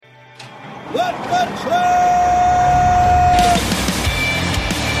Let the train!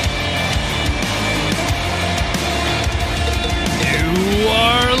 You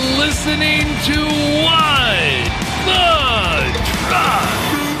are listening to What the Truck.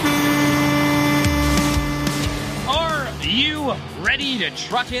 Are you ready to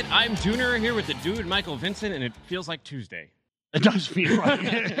truck it? I'm Dooner here with the dude, Michael Vincent, and it feels like Tuesday. It does feel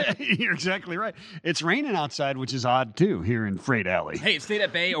like you're exactly right. It's raining outside, which is odd, too, here in Freight Alley. Hey, it stayed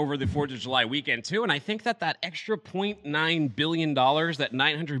at bay over the 4th of July weekend, too, and I think that extra $0.9 billion, that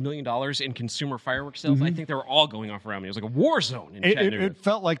 $900 million in consumer fireworks sales, I think they were all going off around me. It was like a war zone in Chattanooga. It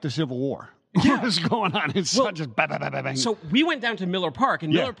felt like the Civil War. Yeah. What is going on? It's not just bang, bang, bang, bang. So we went down to Miller Park,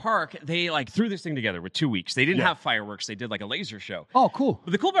 and Miller Park, they threw this thing together with 2 weeks. They didn't have fireworks. They did like a laser show. Oh, cool.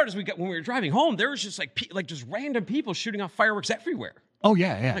 But the cool part is when we were driving home, there was just like just random people shooting off fireworks everywhere. Oh,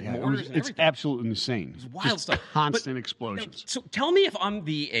 yeah. Mortars and It's everything. absolutely insane. It's wild just stuff. Constant explosions. So tell me if I'm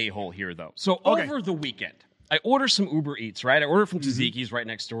the a-hole here, though. So over the weekend, I order some Uber Eats, right? I order from Tzatziki's right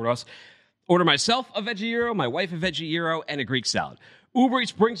next door to us. Order myself a veggie gyro, my wife a veggie gyro, and a Greek salad. Uber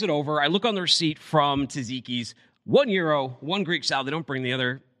Eats brings it over. I look on the receipt from Tzatziki's. 1 gyro, 1 Greek salad. They don't bring the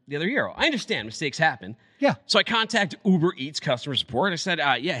other gyro. I understand mistakes happen. Yeah. So I contact Uber Eats customer support. I said, hey,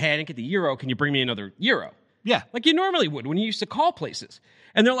 I didn't get the gyro. Can you bring me another gyro? Yeah. Like you normally would when you used to call places.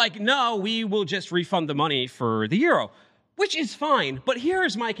 And they're like, no, we will just refund the money for the gyro, which is fine. But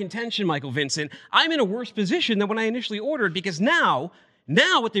here's my contention, Michael Vincent. I'm in a worse position than when I initially ordered because now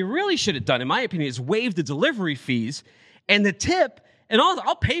what they really should have done, in my opinion, is waive the delivery fees and the tip, and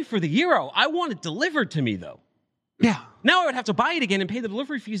I'll pay for the gyro. I want it delivered to me, though. Yeah. Now I would have to buy it again and pay the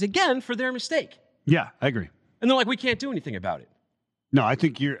delivery fees again for their mistake. Yeah, I agree. And they're like, we can't do anything about it. No, I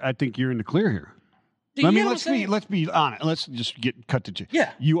think you're in the clear here. Let's be honest. Let's just cut to chase.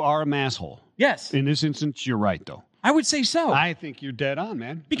 Yeah. You are a masshole. Yes. In this instance, you're right, though. I would say so. I think you're dead on,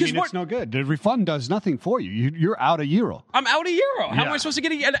 man. Because it's no good. The refund does nothing for you. You're out a gyro. I'm out a gyro. How am Yeah. I supposed to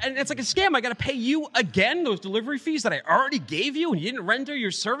get it? And it's like a scam. I got to pay you again those delivery fees that I already gave you, and you didn't render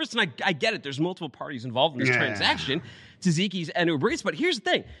your service. And I get it. There's multiple parties involved in this transaction, Tzatziki's and Uber Eats. But here's the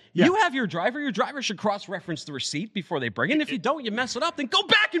thing: you have your driver. Your driver should cross-reference the receipt before they bring it. And if you don't, you mess it up. Then go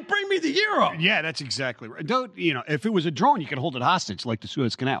back and bring me the gyro. Yeah, that's exactly right. Don't if it was a drone, you could hold it hostage like the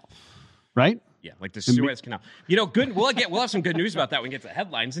Suez Canal, right? Yeah, like the Suez Canal. Good. We'll have some good news about that when we get to the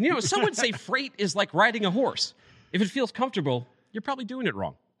headlines. And some would say freight is like riding a horse. If it feels comfortable, you're probably doing it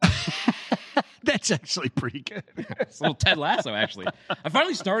wrong. That's actually pretty good. It's a little Ted Lasso, actually. I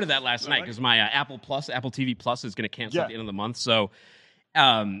finally started that last night because my Apple TV Plus is going to cancel at the end of the month. So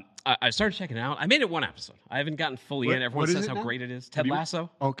I started checking it out. I made it 1 episode. I haven't gotten fully in. Everyone says how great it is. Ted Lasso.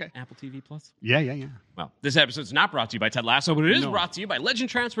 Okay. Apple TV Plus. Yeah. Well, this episode's not brought to you by Ted Lasso, but it is brought to you by Legend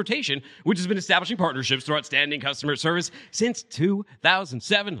Transportation, which has been establishing partnerships through outstanding customer service since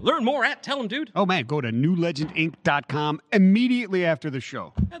 2007. Learn more at Tell 'em Dude. Oh, man, go to newlegendinc.com immediately after the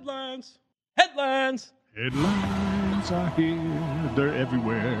show. Headlines. Headlines are here. They're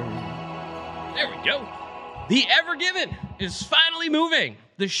everywhere. There we go. The Ever Given is finally moving.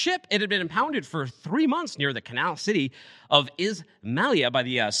 The ship, it had been impounded for 3 months near the canal city of Ismailia by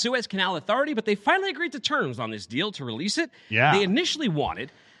the Suez Canal Authority, but they finally agreed to terms on this deal to release it. Yeah. They initially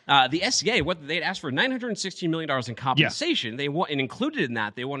wanted the SCA, what they'd asked for $916 million in compensation. Yeah. And included in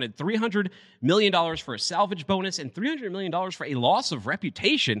that, they wanted $300 million for a salvage bonus and $300 million for a loss of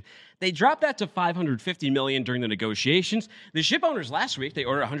reputation. They dropped that to $550 million during the negotiations. The ship owners last week, they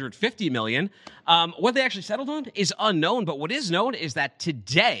ordered $150 million. What they actually settled on is unknown, but what is known is that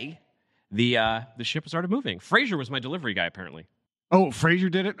today the ship started moving. Fraser was my delivery guy, apparently. Oh, Fraser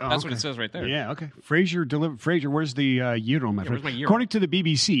did it? Oh, That's what it says right there. Yeah, okay. Fraser delivered. Fraser, where's the gyro, my friend? where's my gyro? According to the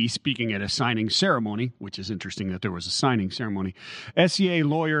BBC, speaking at a signing ceremony, which is interesting that there was a signing ceremony, SCA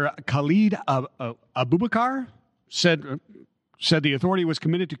lawyer Khalid Abubakar said the authority was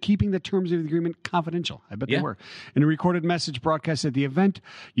committed to keeping the terms of the agreement confidential. I bet they were. In a recorded message broadcast at the event,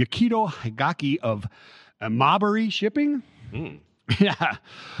 Yukito Higaki of Mabari Shipping... Yeah,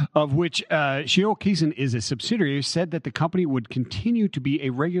 of which Shio Kisen is a subsidiary, said that the company would continue to be a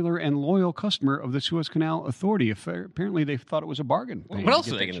regular and loyal customer of the Suez Canal Authority. Apparently, they thought it was a bargain. What else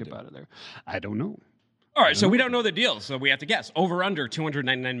are they going to do? Out of there? I don't know. All right, so we don't know the deal, so we have to guess. Over, under,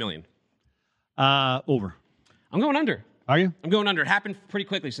 $299 million. Over. I'm going under. Are you? I'm going under. It happened pretty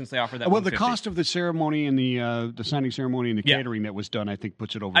quickly since they offered that. Well, the $150. cost of the ceremony and the signing ceremony and the catering that was done, I think,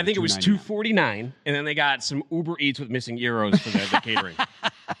 puts it over. I think it was $249, and then they got some Uber Eats with missing euros for the catering.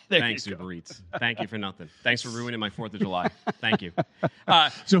 Thanks, Uber Eats. Thank you for nothing. Thanks for ruining my 4th of July. Thank you.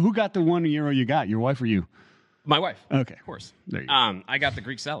 So who got the €1 you got? Your wife or you? My wife. Okay. Of course. There you go. I got the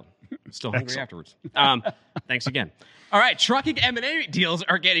Greek salad. Still hungry afterwards. Thanks again. All right, trucking M&A deals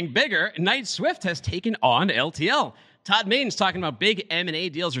are getting bigger. Knight-Swift has taken on LTL. Todd Main's talking about big M&A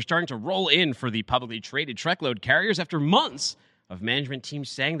deals are starting to roll in for the publicly traded truckload carriers after months of management teams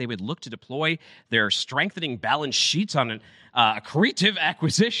saying they would look to deploy their strengthening balance sheets on accretive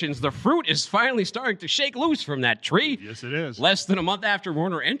acquisitions. The fruit is finally starting to shake loose from that tree. Yes, it is. Less than a month after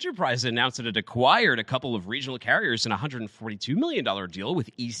Werner Enterprises announced that it acquired a couple of regional carriers in a $142 million deal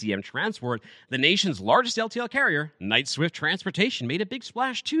with ECM Transport, the nation's largest LTL carrier, Knight-Swift Transportation, made a big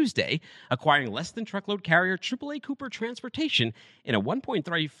splash Tuesday, acquiring less than truckload carrier AAA Cooper Transportation in a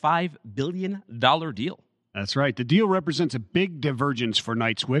 $1.35 billion deal. That's right. The deal represents a big divergence for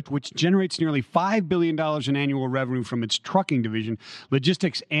Knight-Swift, which generates nearly $5 billion in annual revenue from its trucking division,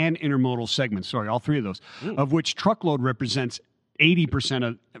 logistics, and intermodal segments. Sorry, all three of those, of which truckload represents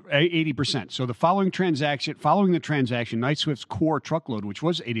 80%. So following the transaction, Knight-Swift's core truckload, which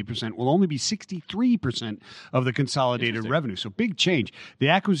was 80%, will only be 63% of the consolidated revenue. So big change. The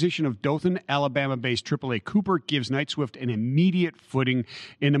acquisition of Dothan, Alabama-based AAA Cooper gives Knight-Swift an immediate footing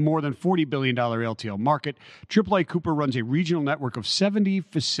in the more than $40 billion LTL market. AAA Cooper runs a regional network of 70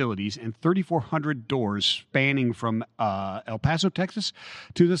 facilities and 3,400 doors spanning from El Paso, Texas,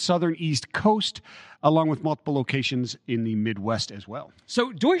 to the southern East Coast, along with multiple locations in the Midwest as well.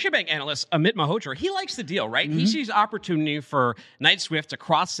 So Deutsche Bank analyst Amit Malhotra, he likes the deal, right? He sees opportunity for Knight-Swift to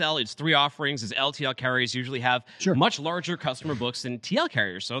cross-sell its three offerings, as LTL carriers usually have much larger customer books than TL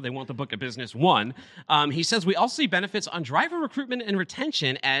carriers, so they want the book of business one. He says we also see benefits on driver recruitment and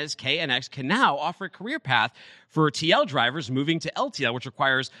retention, as KNX can now offer a career path for TL drivers moving to LTL, which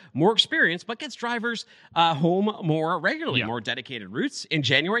requires more experience but gets drivers home more regularly, more dedicated routes. In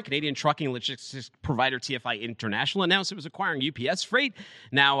January, Canadian trucking logistics provider TFI International announced it was acquiring UPS Freight,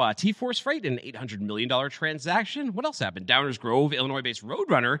 now T-Force Freight, an $800 million transaction. What else happened? Downers Grove, Illinois-based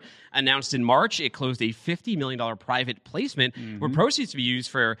Roadrunner announced in March it closed a $50 million private placement where proceeds to be used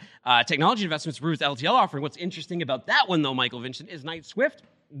for technology investments for its LTL offering. What's interesting about that one, though, Michael Vincent, is Knight-Swift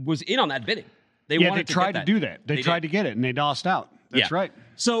was in on that bidding. They tried to do that. They tried to get it, and they lost out. That's right.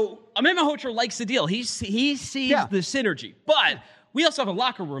 So Amit Malhotra likes the deal. He sees the synergy. But we also have a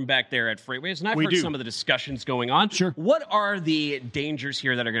locker room back there at Freightways, and I've heard some of the discussions going on. Sure. What are the dangers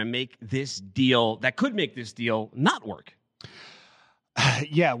here that are going to make this deal, that could make this deal not work?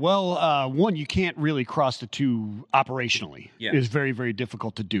 One, you can't really cross the two operationally. It's very, very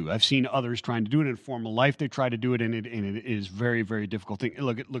difficult to do. I've seen others trying to do it in formal life. They try to do it, and it is very, very difficult thing.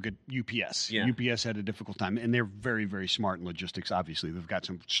 Look at UPS. UPS had a difficult time, and they're very, very smart in logistics. Obviously, they've got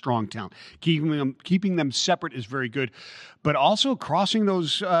some strong talent. Keeping them separate is very good, but also crossing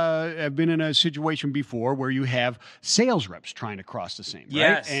those. I've been in a situation before where you have sales reps trying to cross the same,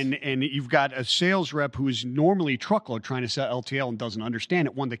 right? And you've got a sales rep who is normally truckload trying to sell LTL and doesn't understand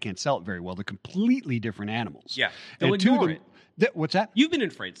it. One, they can't sell it very well. They're completely different animals. They'll ignore it. What's that? You've been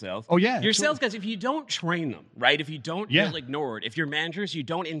in freight sales. Oh, yeah. Your sales guys, if you don't train them, right? If you don't, they'll ignore it. If your managers, you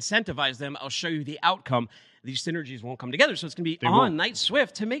don't incentivize them, I'll show you the outcome. These synergies won't come together. So it's going to be on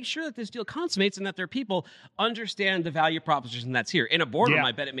Knight-Swift to make sure that this deal consummates and that their people understand the value proposition that's here. In a boardroom,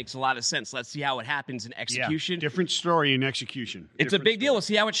 I bet it makes a lot of sense. Let's see how it happens in execution. Different story in execution. It's a big deal. We'll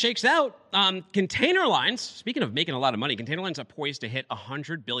see how it shakes out. Container lines, speaking of making a lot of money, container lines are poised to hit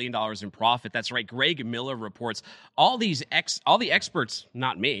 $100 billion in profit. That's right. Greg Miller reports all the experts,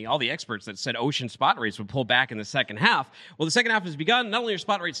 not me, all the experts that said ocean spot rates would pull back in the second half. Well, the second half has begun. Not only are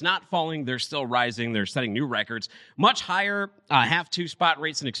spot rates not falling, they're still rising. They're setting new records. Much higher half two spot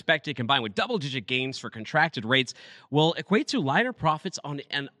rates than expected, combined with double-digit gains for contracted rates, will equate to lighter profits on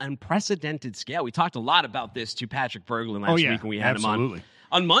an unprecedented scale. We talked a lot about this to Patrick Berglund last week when we had him on.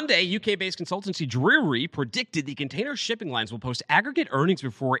 On Monday, UK-based consultancy Drury predicted the container shipping lines will post aggregate earnings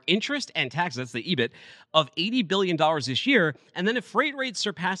before interest and taxes, that's the EBIT, of $80 billion this year. And then if freight rates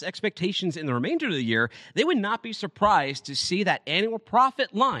surpass expectations in the remainder of the year, they would not be surprised to see that annual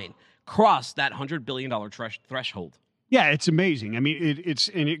profit line cross that $100 billion threshold. Yeah, it's amazing. I mean,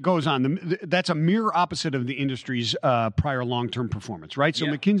 it goes on. That's a mirror opposite of the industry's prior long-term performance, right? So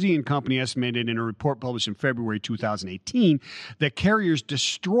McKinsey and Company estimated in a report published in February 2018 that carriers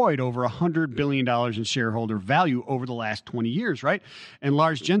destroyed over $100 billion in shareholder value over the last 20 years, right? And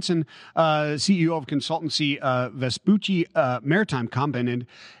Lars Jensen, CEO of consultancy Vespucci Maritime, commented,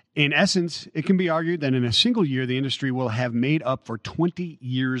 In essence, it can be argued that in a single year, the industry will have made up for 20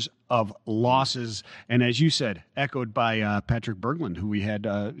 years of losses. And as you said, echoed by Patrick Berglund, who we had,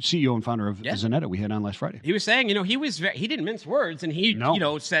 CEO and founder of Zanetta, we had on last Friday. He was saying, he didn't mince words, and he,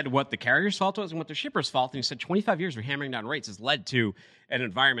 said what the carrier's fault was and what the shipper's fault. And he said 25 years of hammering down rates has led to an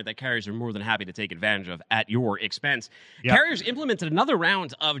environment that carriers are more than happy to take advantage of at your expense. Yep. Carriers implemented another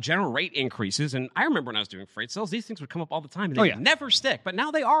round of general rate increases, and I remember when I was doing freight sales, these things would come up all the time, and they would never stick. But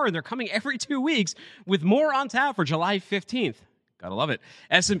now they are, and they're coming every 2 weeks with more on tap for July 15th. Gotta love it.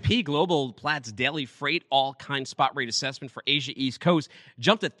 S&P Global Platts daily freight all-kind spot rate assessment for Asia East Coast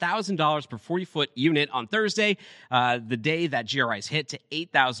jumped $1,000 per 40-foot unit on Thursday, the day that GRIs hit to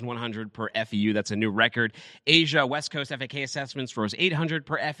 $8,100 per FEU. That's a new record. Asia West Coast FAK assessments rose $800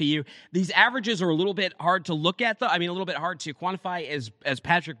 per FEU. These averages are a little bit hard to look at, though. I mean, a little bit hard to quantify, as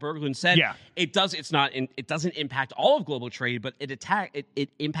Patrick Berglund said. Yeah. It doesn't impact all of global trade, but it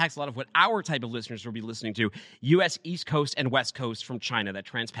impacts a lot of what our type of listeners will be listening to. U.S. East Coast and West Coast from China, that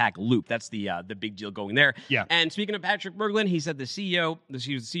Transpac loop. That's the big deal going there. Yeah. And speaking of Patrick Berglund, he said he was the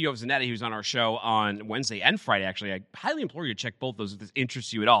CEO of Zanetta. He was on our show on Wednesday and Friday, actually. I highly implore you to check both those if this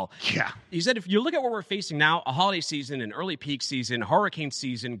interests you at all. Yeah. He said, if you look at what we're facing now, a holiday season, an early peak season, hurricane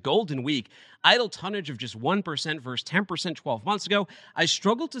season, golden week, idle tonnage of just 1% versus 10% 12 months ago, I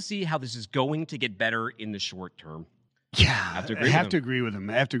struggle to see how this is going to get better in the short term. Yeah, I have to agree with him.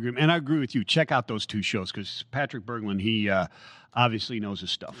 And I agree with you. Check out those two shows because Patrick Berglund, he obviously knows his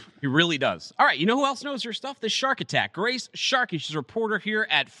stuff. He really does. All right, you know who else knows her stuff? The Shark Attack. Grace Sharkey, she's a reporter here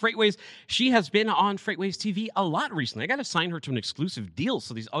at FreightWaves. She has been on FreightWaves TV a lot recently. I got to sign her to an exclusive deal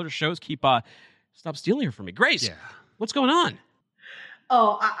so these other shows stop stealing her from me. Grace, what's going on?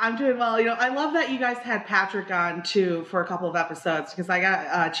 Oh, I'm doing well. I love that you guys had Patrick on too for a couple of episodes because I got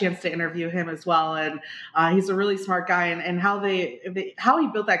a chance to interview him as well, and he's a really smart guy. And how he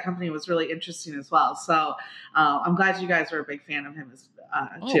built that company was really interesting as well. So I'm glad you guys are a big fan of him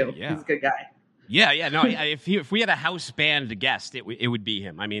too. Yeah. He's a good guy. Yeah. No, if we had a house band guest, it would be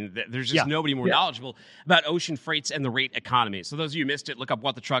him. I mean, there's just nobody more knowledgeable about ocean freights and the rate economy. So those of you who missed it, look up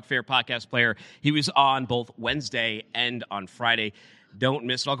What the Truck Fair podcast player. He was on both Wednesday and on Friday. Don't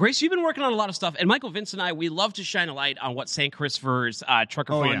miss it all. Grace, you've been working on a lot of stuff, and Michael Vince and I, we love to shine a light on what St. Christopher's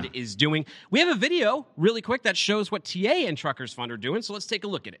Trucker Fund is doing. We have a video really quick that shows what TA and Truckers Fund are doing, so let's take a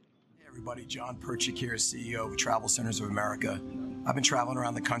look at it. Hey everybody, John Perchik here, CEO of Travel Centers of America. I've been traveling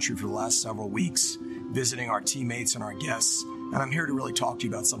around the country for the last several weeks, visiting our teammates and our guests, and I'm here to really talk to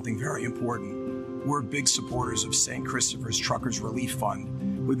you about something very important. We're big supporters of St. Christopher's Truckers Relief Fund.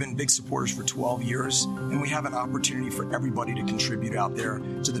 We've been big supporters for 12 years, and we have an opportunity for everybody to contribute out there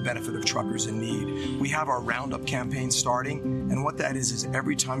to the benefit of truckers in need. We have our Roundup campaign starting, and what that is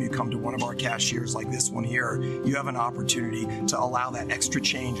every time you come to one of our cashiers like this one here, you have an opportunity to allow that extra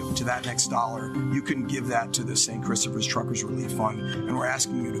change to that next dollar. You can give that to the St. Christopher's Truckers Relief Fund, and we're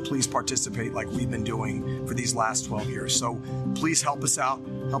asking you to please participate like we've been doing for these last 12 years. So please help us out,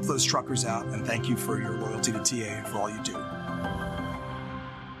 help those truckers out, and thank you for your loyalty to TA and for all you do.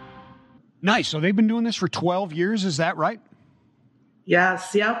 Nice. So they've been doing this for 12 years. Is that right?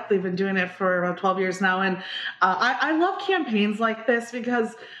 Yes. Yep. They've been doing it for about 12 years now. And I love campaigns like this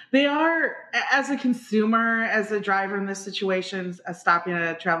because they are, as a consumer, as a driver in this situation, stopping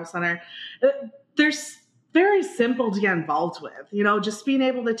at a travel center, there's very simple to get involved with, just being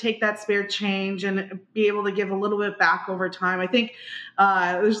able to take that spare change and be able to give a little bit back over time. I think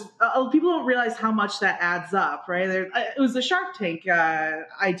people don't realize how much that adds up, right? It was a Shark Tank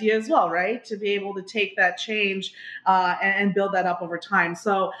idea as well, right? To be able to take that change and build that up over time.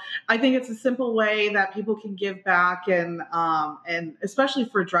 So I think it's a simple way that people can give back and especially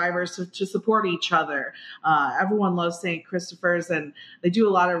for drivers to support each other. Everyone loves St. Christopher's and they do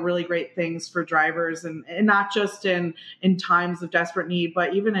a lot of really great things for drivers and not just in times of desperate need,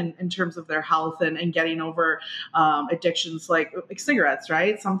 but even in terms of their health and getting over addictions like cigarettes,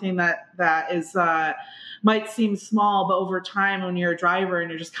 right? Something that is might seem small, but over time when you're a driver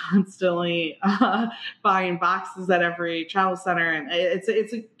and you're just constantly buying boxes at every travel center, and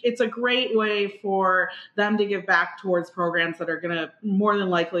it's a great way for them to give back towards programs that are going to more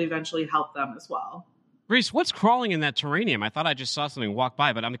than likely eventually help them as well. Reese, what's crawling in that terrarium? I thought I just saw something walk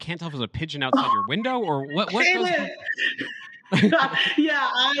by, but I can't tell if it's a pigeon outside your window or what goes on? Yeah,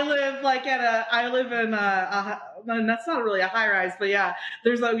 I live in and that's not really a high rise, but yeah,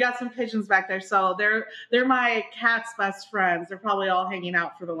 we got some pigeons back there. So they're my cat's best friends. They're probably all hanging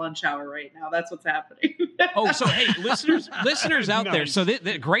out for the lunch hour right now. That's what's happening. Oh, so hey, listeners out there. Nice. So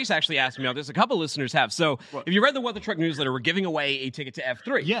Grace actually asked me out. There's a couple listeners have. So if you read the What the Truck newsletter, we're giving away a ticket to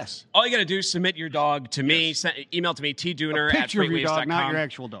F3. Yes. All you got to do is submit your dog to me. Email to me, tdooner at Picture of your dog, freightwaves.com. not your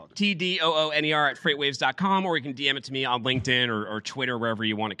actual dog. TDOONER at freightwaves.com, or you can DM it to me on LinkedIn or Twitter, wherever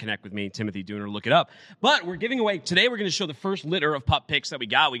you want to connect with me, Timothy Dooner, look it up. But we're giving away, today we're going to show the first litter of pup picks that we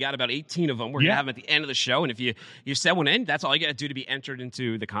got. We got about 18 of them. We're going to have them at the end of the show. And if you send one in, that's all you got to do to be entered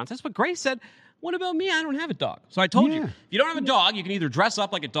into the contest. But Grace said, what about me? I don't have a dog. So I told you, if you don't have a dog, you can either dress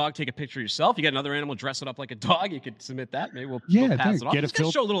up like a dog, take a picture yourself. You got another animal, dress it up like a dog. You could submit that. Maybe we'll pass it off.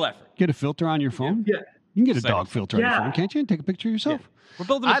 Just show a little effort. Get a filter on your phone. Yeah. You can get a dog filter on your phone, can't you? And take a picture of yourself. Yeah. We're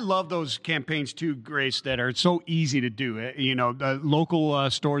building. I love those campaigns too, Grace, that are so easy to do. The local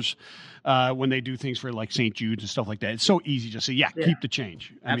stores when they do things for like St. Jude's and stuff like that. It's so easy to say, keep the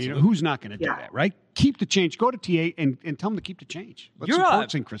change. I mean, who's not going to do that, right? Keep the change. Go to TA and tell them to keep the change. Let's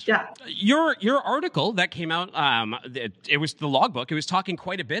support St. Christopher. Yeah. Your article that came out, it was the logbook. It was talking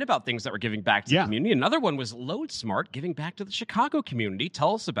quite a bit about things that were giving back to the community. Another one was Load Smart giving back to the Chicago community.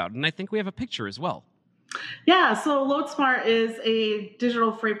 Tell us about it. And I think we have a picture as well. Yeah, so LoadSmart is a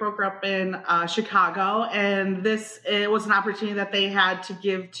digital freight broker up in Chicago, and it was an opportunity that they had to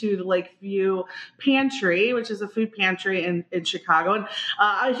give to the Lakeview Pantry, which is a food pantry in Chicago. And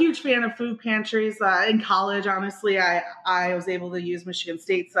a huge fan of food pantries. In college, honestly, I was able to use Michigan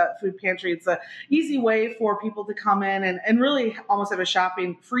State's food pantry. It's an easy way for people to come in and really almost have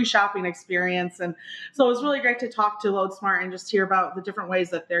a free shopping experience. And so it was really great to talk to LoadSmart and just hear about the different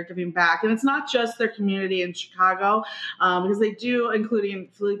ways that they're giving back. And it's not just their community in Chicago, because they do, including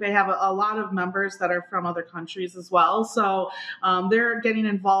Felipe, have a lot of members that are from other countries as well. So they're getting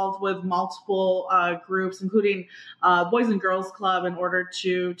involved with multiple groups, including Boys and Girls Club, in order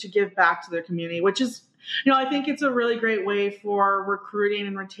to give back to their community, which is, I think it's a really great way for recruiting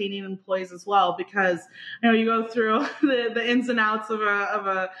and retaining employees as well, because, you go through the ins and outs of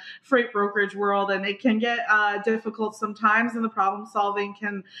a freight brokerage world, and it can get difficult sometimes, and the problem solving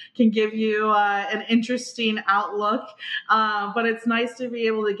can give you an interesting outlook. But it's nice to be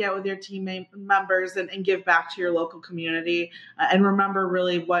able to get with your team members and give back to your local community, and remember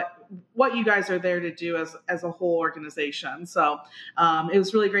really what you guys are there to do as a whole organization. So it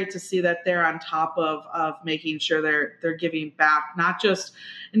was really great to see that they're on top of making sure they're giving back, not just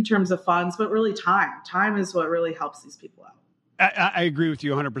in terms of funds, but really time. Time is what really helps these people out. I agree with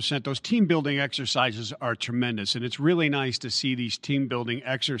you 100%. Those team building exercises are tremendous. And it's really nice to see these team building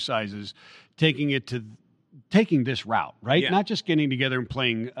exercises taking this route, right? Yeah. Not just getting together and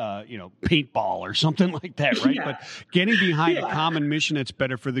playing, paintball or something like that, right? But getting behind a common mission that's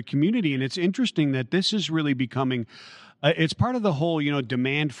better for the community. And it's interesting that this is really becoming, it's part of the whole,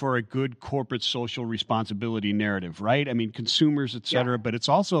 demand for a good corporate social responsibility narrative, right? I mean, consumers, et cetera, but it's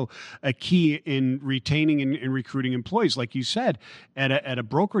also a key in retaining and recruiting employees. Like you said, at a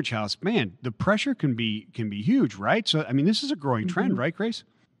brokerage house, man, the pressure can be huge, right? So, I mean, this is a growing trend, right, Grace?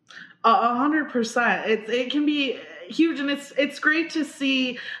 100%. It can be huge, and it's great to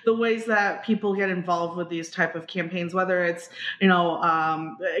see the ways that people get involved with these type of campaigns, whether it's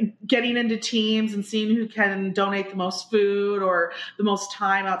getting into teams and seeing who can donate the most food or the most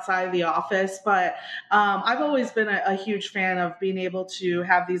time outside of the office. But I've always been a huge fan of being able to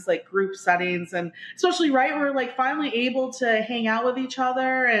have these like group settings, and especially we're like finally able to hang out with each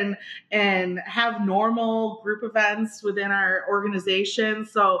other and have normal group events within our organization.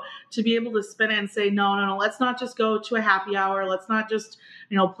 So to be able to spin it and say, no, let's not just go to a happy hour. Let's not just,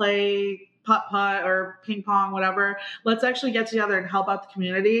 play putt-putt or ping pong, whatever. Let's actually get together and help out the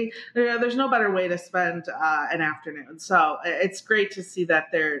community. There's no better way to spend an afternoon. So it's great to see that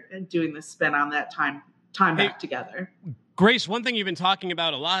they're doing this spin on that time back together. Grace, one thing you've been talking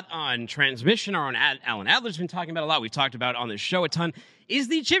about a lot on Transmission, or on Alan Adler's been talking about a lot, we've talked about on this show a ton, is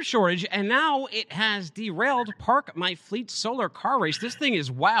the chip shortage, and now it has derailed Park My Fleet solar car race. This thing is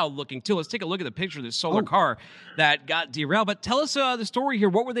wild looking, too. Let's take a look at the picture of this solar car that got derailed. But tell us the story here.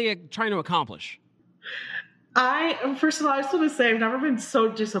 What were they trying to accomplish? First of all, I just want to say I've never been so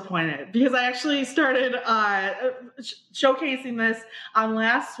disappointed, because I actually started showcasing this on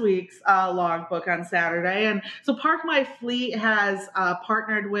last week's logbook on Saturday. And so Park My Fleet has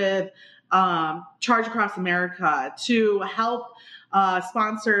partnered with Charge Across America to help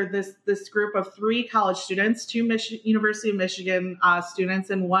sponsor this group of 3 college students, 2 University of Michigan students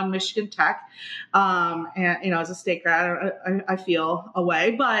and 1 Michigan Tech. And, as a state grad, I feel a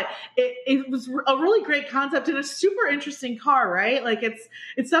way, but it was a really great concept and a super interesting car, right? Like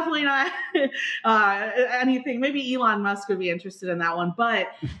it's definitely not anything. Maybe Elon Musk would be interested in that one. But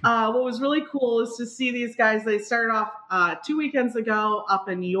what was really cool is to see these guys. They started off 2 weekends ago up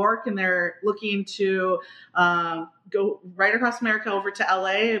in New York, and they're looking to go right across America over to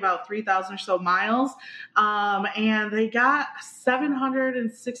LA, about 3,000 or so miles. And they got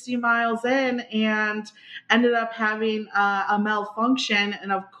 760 miles in and ended up having a malfunction.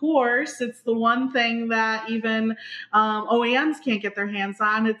 And of course, it's the one thing that even OEMs can't get their hands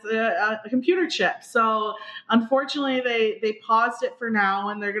on. It's a computer chip. So unfortunately, they paused it for now,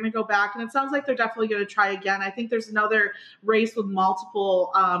 and they're going to go back. And it sounds like they're definitely going to try again. I think there's another race with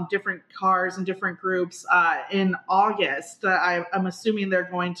multiple different cars and different groups in August. I'm assuming they're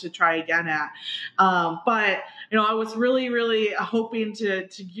going to try again at. But I was really, really hoping to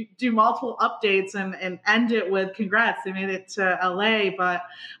do multiple updates and end it with congrats. They made it to LA, but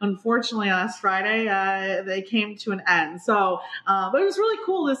unfortunately last Friday they came to an end. So, but it was really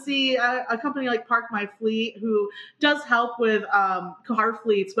cool to see a company like Park My Fleet, who does help with car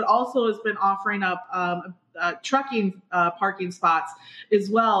fleets, but also has been offering up trucking parking spots as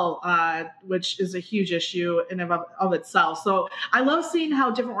well, which is a huge issue in of itself. So I love seeing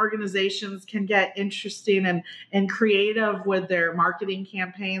how different organizations can get interesting and creative with their marketing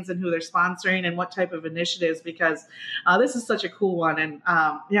campaigns and who they're sponsoring and what type of initiatives, because this is such a cool one. And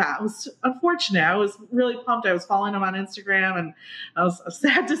it was unfortunate. I was really pumped. I was following them on Instagram, and I was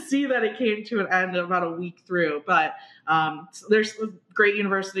sad to see that it came to an end about a week through. But there's great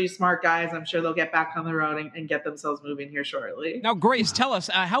universities, smart guys. I'm sure they'll get back on the road and get themselves moving here shortly. Now, Grace, tell us,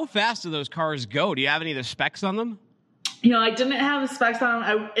 how fast do those cars go? Do you have any of the specs on them? I didn't have the specs on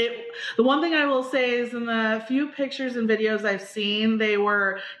them. The one thing I will say is, in the few pictures and videos I've seen, they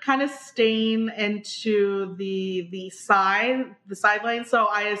were kind of staying into the sideline. So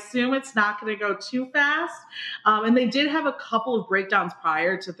I assume it's not going to go too fast. And they did have a couple of breakdowns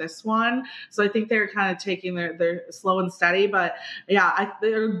prior to this one, so I think they're kind of taking their slow and steady. But yeah,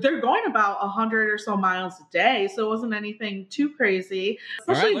 they're going about 100 or so miles a day, so it wasn't anything too crazy.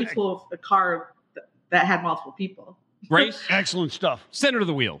 Especially if you a car that had multiple people. Grace? Excellent stuff. Center of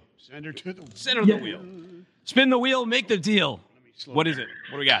the wheel. Center of the wheel. Spin the wheel, make the deal. What is it?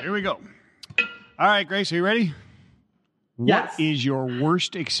 What do we got? Here we go. All right, Grace, are you ready? Yes. What is your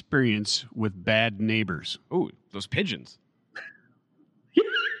worst experience with bad neighbors? Ooh, those pigeons.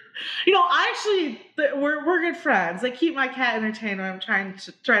 We're good friends. I keep my cat entertained when I'm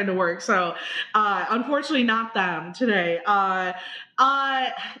trying to work. So, unfortunately, not them today. I've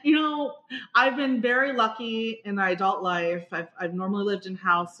been very lucky in my adult life. I've normally lived in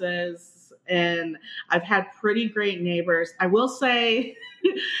houses, and I've had pretty great neighbors. I will say,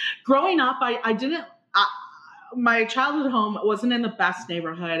 growing up, I didn't. My childhood home wasn't in the best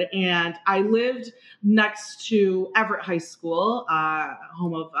neighborhood, and I lived next to Everett High School,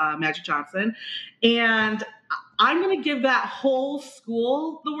 home of Magic Johnson, and I'm going to give that whole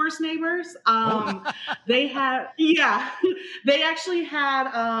school the worst neighbors. They actually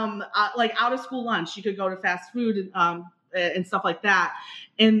had like out of school lunch. You could go to fast food and stuff like that.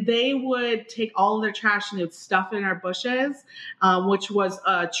 And they would take all of their trash and they would stuff it in our bushes, which was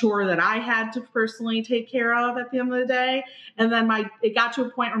a chore that I had to personally take care of at the end of the day. And then it got to a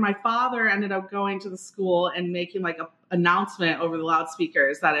point where my father ended up going to the school and making like a announcement over the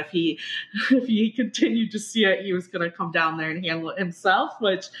loudspeakers that if he continued to see it, he was going to come down there and handle it himself,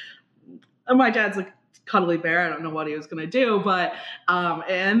 which my dad's a cuddly bear. I don't know what he was going to do, but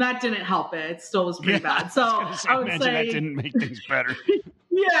and that didn't help it. It still was pretty bad. So I would say that didn't make things better.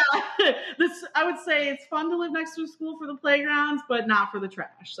 Yeah, I would say it's fun to live next to a school for the playgrounds, but not for the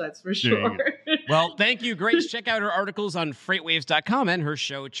trash. That's for sure. Well, thank you, Grace. Check out her articles on freightwaves.com and her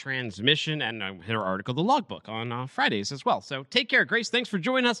show Transmission, and her article, The Logbook, on Fridays as well. So take care, Grace. Thanks for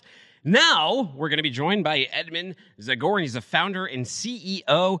joining us. Now, we're going to be joined by Edmund Zagor. He's the founder and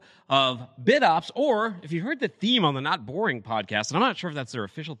CEO of BitOps, or if you heard the theme on the Not Boring podcast, and I'm not sure if that's their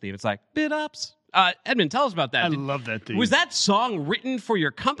official theme, it's like BitOps. Edmund, tell us about that. I love that theme. Was that song written for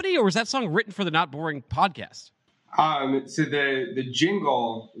your company, or was that song written for the Not Boring podcast? So the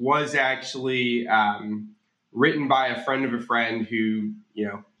jingle was actually written by a friend of a friend who,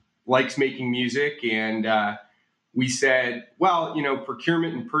 likes making music. And we said, well,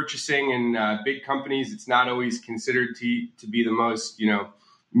 procurement and purchasing in big companies, it's not always considered to be the most,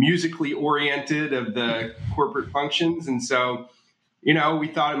 musically oriented of the corporate functions. And so we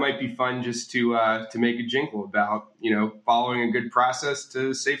thought it might be fun just to make a jingle about, following a good process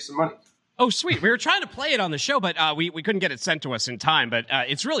to save some money. Oh, sweet. We were trying to play it on the show, but we couldn't get it sent to us in time. But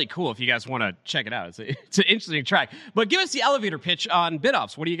it's really cool if you guys want to check it out. It's an interesting track. But give us the elevator pitch on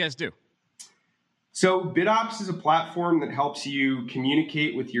BitOps. What do you guys do? So BitOps is a platform that helps you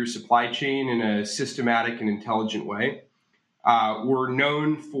communicate with your supply chain in a systematic and intelligent way. We're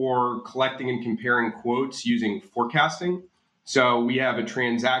known for collecting and comparing quotes using forecasting. So we have a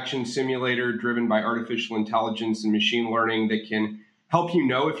transaction simulator driven by artificial intelligence and machine learning that can help you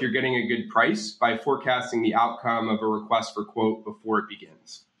know if you're getting a good price by forecasting the outcome of a request for quote before it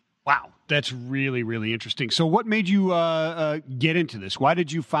begins. Wow, that's really, really interesting. So what made you get into this? Why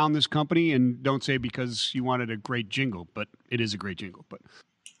did you found this company? And don't say because you wanted a great jingle, but it is a great jingle. But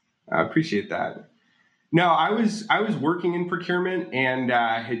I appreciate that. No, I was working in procurement and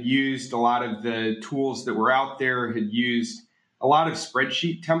had used a lot of the tools that were out there, had used a lot of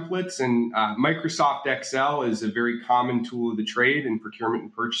spreadsheet templates, and Microsoft Excel is a very common tool of the trade in procurement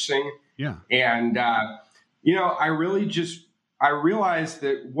and purchasing. Yeah. And, I realized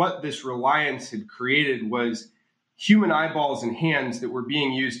that what this reliance had created was human eyeballs and hands that were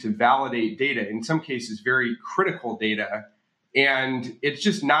being used to validate data, in some cases, very critical data. And it's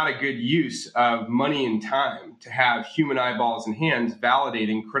just not a good use of money and time to have human eyeballs and hands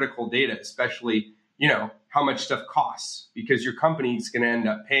validating critical data, especially, how much stuff costs, because your company is going to end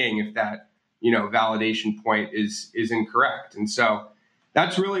up paying if that, validation point is incorrect. And so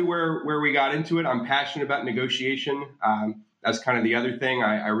that's really where we got into it. I'm passionate about negotiation. That's kind of the other thing.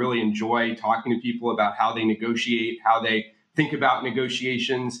 I really enjoy talking to people about how they negotiate, how they think about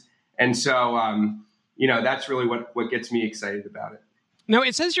negotiations. And so, that's really what gets me excited about it. Now,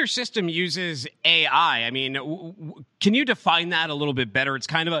 it says your system uses AI. I mean, can you define that a little bit better? It's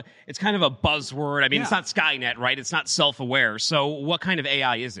kind of a buzzword. I mean, It's not Skynet, right? It's not self-aware. So what kind of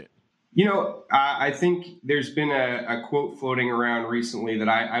AI is it? I think there's been a quote floating around recently that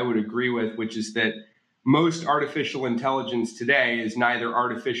I would agree with, which is that most artificial intelligence today is neither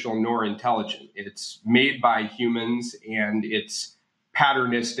artificial nor intelligent. It's made by humans, and it's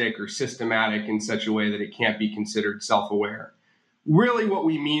patternistic or systematic in such a way that it can't be considered self-aware. Really, what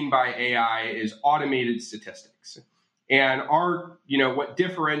we mean by AI is automated statistics. And what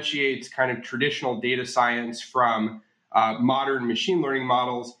differentiates kind of traditional data science from modern machine learning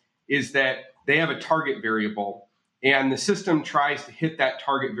models is that they have a target variable, and the system tries to hit that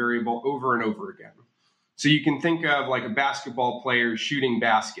target variable over and over again. So you can think of like a basketball player shooting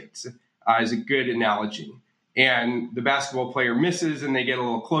baskets as a good analogy. And the basketball player misses, and they get a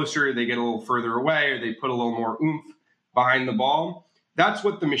little closer, they get a little further away, or they put a little more oomph behind the ball. That's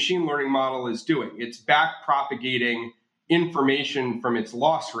what the machine learning model is doing. It's back propagating information from its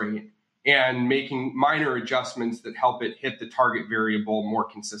loss rate and making minor adjustments that help it hit the target variable more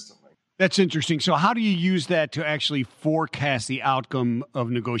consistently. That's interesting. So how do you use that to actually forecast the outcome of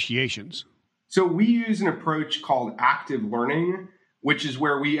negotiations? So we use an approach called active learning, which is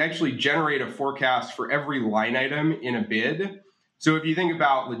where we actually generate a forecast for every line item in a bid. So if you think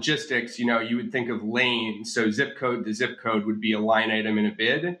about logistics, you would think of lanes. So zip code to zip code would be a line item in a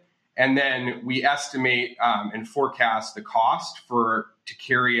bid. And then we estimate and forecast the cost to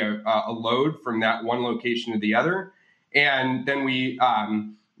carry a load from that one location to the other. And then we,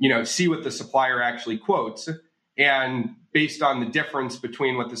 see what the supplier actually quotes. And based on the difference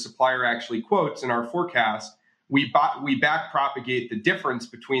between what the supplier actually quotes and our forecast, we back propagate the difference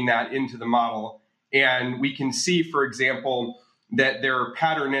between that into the model. And we can see, for example, that there are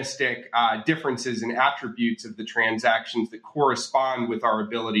patternistic differences in attributes of the transactions that correspond with our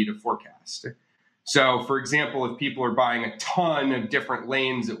ability to forecast. So, for example, if people are buying a ton of different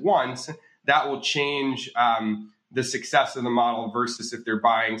lanes at once, that will change the success of the model versus if they're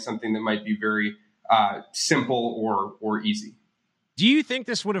buying something that might be very simple or easy. Do you think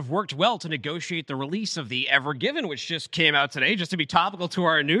this would have worked well to negotiate the release of the Ever Given, which just came out today? Just to be topical to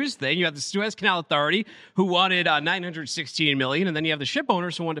our news thing, you have the Suez Canal Authority who wanted $916 million, and then you have the ship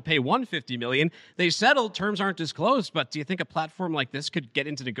owners who wanted to pay $150 million. They settled, terms aren't disclosed, but do you think a platform like this could get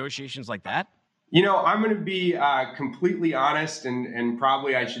into negotiations like that? I'm going to be completely honest, and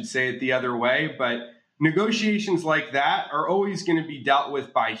probably I should say it the other way, but negotiations like that are always going to be dealt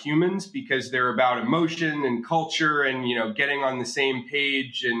with by humans because they're about emotion and culture and, getting on the same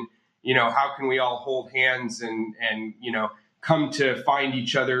page and, how can we all hold hands and come to find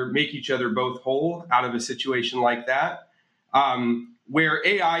each other, make each other both whole out of a situation like that. Where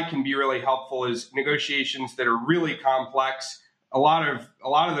AI can be really helpful is negotiations that are really complex. A lot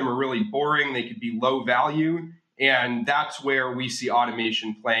of them are really boring. They could be low value. And that's where we see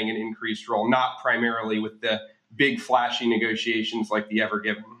automation playing an increased role, not primarily with the big flashy negotiations like the Ever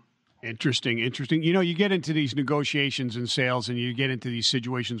Given. Interesting. You get into these negotiations and sales, and you get into these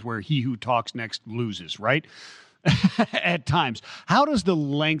situations where he who talks next loses, right? At times. How does the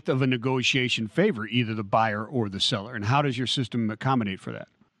length of a negotiation favor either the buyer or the seller? And how does your system accommodate for that?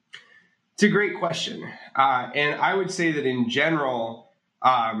 It's a great question. And I would say that in general,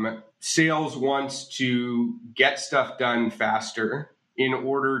 sales wants to get stuff done faster in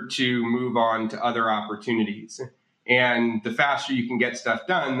order to move on to other opportunities. And the faster you can get stuff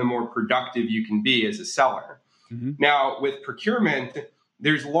done, the more productive you can be as a seller. Mm-hmm. Now, with procurement,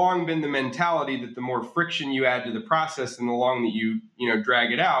 there's long been the mentality that the more friction you add to the process and the longer that you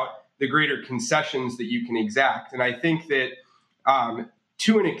drag it out, the greater concessions that you can exact. And I think that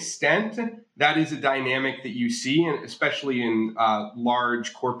to an extent, that is a dynamic that you see, especially in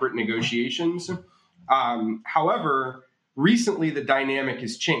large corporate negotiations. However, recently the dynamic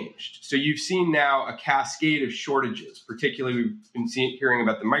has changed. So you've seen now a cascade of shortages. Particularly, we've been hearing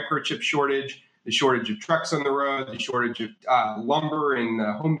about the microchip shortage, the shortage of trucks on the road, the shortage of lumber in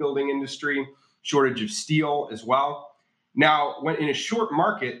the home building industry, shortage of steel as well. Now, when in a short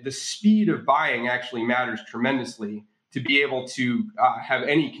market, the speed of buying actually matters tremendously to be able to have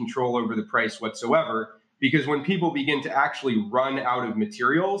any control over the price whatsoever. Because when people begin to actually run out of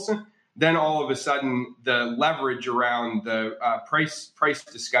materials, then all of a sudden the leverage around the price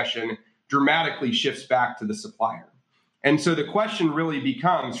discussion dramatically shifts back to the supplier. And so the question really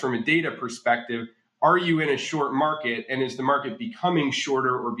becomes, from a data perspective, are you in a short market, and is the market becoming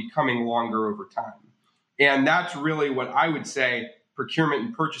shorter or becoming longer over time? And that's really what I would say procurement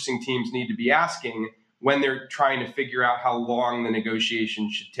and purchasing teams need to be asking when they're trying to figure out how long the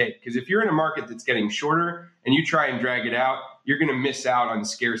negotiation should take. Because if you're in a market that's getting shorter and you try and drag it out, you're going to miss out on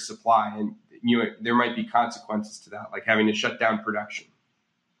scarce supply. And there might be consequences to that, like having to shut down production.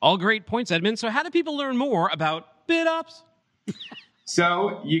 All great points, Edmund. So how do people learn more about BidOps?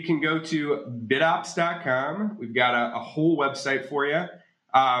 So you can go to bidops.com. We've got a whole website for you.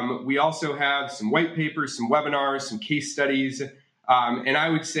 We also have some white papers, some webinars, some case studies. And I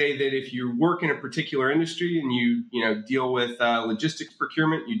would say that if you work in a particular industry and you deal with logistics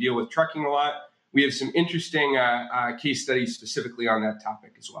procurement, you deal with trucking a lot, we have some interesting case studies specifically on that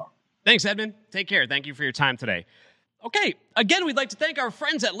topic as well. Thanks, Edmund. Take care. Thank you for your time today. Okay, again, we'd like to thank our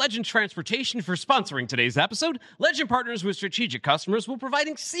friends at Legend Transportation for sponsoring today's episode. Legend partners with strategic customers while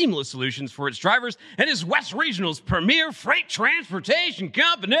providing seamless solutions for its drivers and is West Regional's premier freight transportation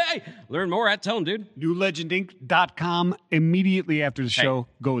company. Learn more at, tell them, dude. NewLegendInc.com. Immediately after the show,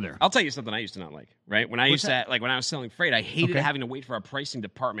 go there. I'll tell you something I used to not like, right? When I when I was selling freight, I hated having to wait for our pricing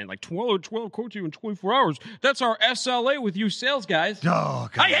department, like 12 quotes you in 24 hours. That's our SLA with you sales guys. Oh,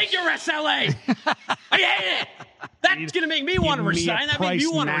 God. I hate your SLA. I hate it. That's going to make me want to resign. That makes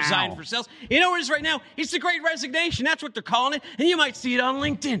you want to resign for sales. You know what it is right now? It's the Great Resignation. That's what they're calling it. And you might see it on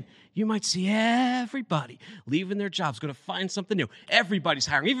LinkedIn. You might see everybody leaving their jobs, going to find something new. Everybody's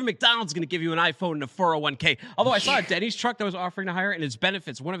hiring. Even McDonald's is going to give you an iPhone and a 401k. Although I saw a Denny's truck that was offering to hire, and its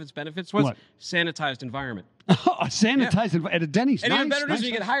benefits, one of its benefits was sanitized environment. Sanitized at a Denny's. And even better news, when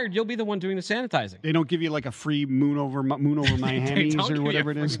you get hired, you'll be the one doing the sanitizing. They don't give you like a free moon over my hammies or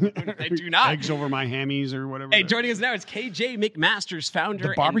whatever it is. They do not. Eggs over my hammies or whatever. Hey, joining us now is KJ McMasters, founder.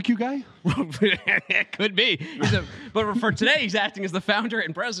 The barbecue guy? It could be. But for today, he's acting as the founder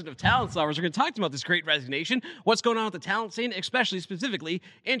and president of Talent Solvers. We're going to talk about this Great Resignation, what's going on with the talent scene, especially specifically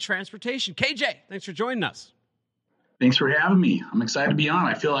in transportation. KJ, thanks for joining us. Thanks for having me. I'm excited to be on.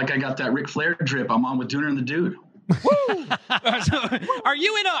 I feel like I got that Ric Flair drip. I'm on with Dooner and the Dude. Woo! So, are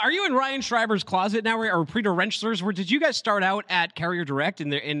you in Ryan Schreiber's closet now, or Peter Wrenchler's? Where did you guys start out at Carrier Direct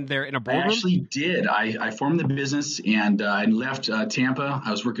in a boardroom? I actually did. I formed the business and I left Tampa.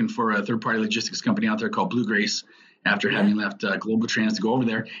 I was working for a third-party logistics company out there called Blue Grace after having left Global Trans to go over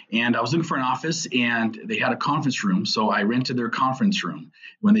there. And I was looking for an office, and they had a conference room. So I rented their conference room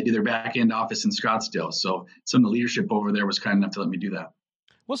when they did their back-end office in Scottsdale. So some of the leadership over there was kind enough to let me do that.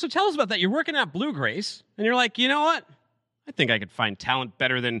 Well, so tell us about that. You're working at Blue Grace, and you're like, you know what? I think I could find talent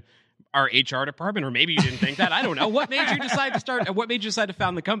better than our HR department, or maybe you didn't think that. I don't know. What made you decide to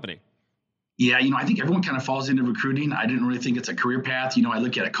found the company? Yeah, I think everyone kind of falls into recruiting. I didn't really think it's a career path. I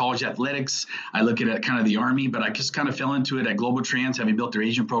look at college athletics. I look at it kind of the Army, but I just kind of fell into it at Global Trans, having built their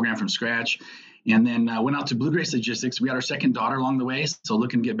agent program from scratch. And then went out to Blue Grace Logistics. We got our second daughter along the way, so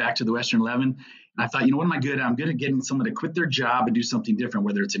looking to get back to the Western 11. And I thought, what am I good at? I'm good at getting someone to quit their job and do something different,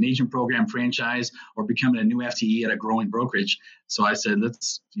 whether it's an agent program franchise or becoming a new FTE at a growing brokerage. So I said,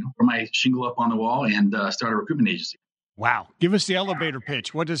 let's put my shingle up on the wall and start a recruitment agency. Wow. Give us the elevator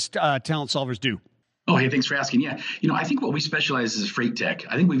pitch. What does Talent Solvers do? Oh, hey, thanks for asking. Yeah, I think what we specialize is freight tech.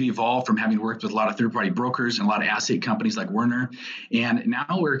 I think we've evolved from having worked with a lot of third-party brokers and a lot of asset companies like Werner, and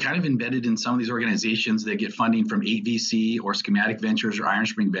now we're kind of embedded in some of these organizations that get funding from 8VC or Schematic Ventures or Iron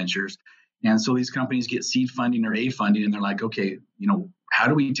Spring Ventures. And so these companies get seed funding or A funding, and they're like, okay, how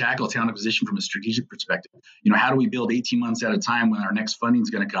do we tackle talent acquisition from a strategic perspective? How do we build 18 months at a time when our next funding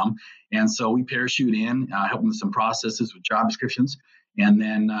is going to come? And so we parachute in, help them with some processes with job descriptions, and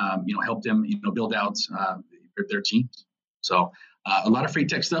then help them build out their teams. So a lot of freight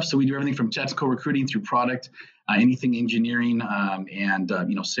tech stuff. So we do everything from technical recruiting through product, anything engineering, and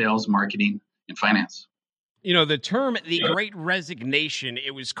sales, marketing, and finance. The term "the Great Resignation"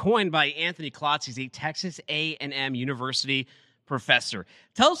 it was coined by Anthony Klotz. He's a Texas A&M University professor.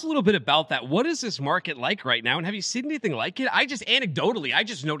 Tell us a little bit about that. What is this market like right now, and have you seen anything like it? I just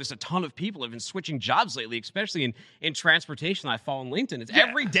noticed a ton of people have been switching jobs lately, especially in transportation. I follow on LinkedIn. It's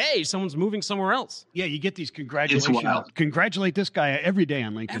every day someone's moving somewhere else. Yeah, you get these congratulations. Congratulate this guy every day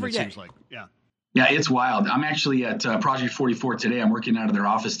on LinkedIn, it seems like. Yeah. Yeah, it's wild. I'm actually at Project 44 today. I'm working out of their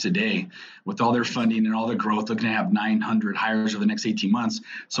office today with all their funding and all their growth, looking to have 900 hires over the next 18 months.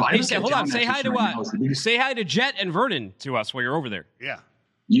 So I hold on. Say hi to Jet and Vernon to us while you're over there. Yeah.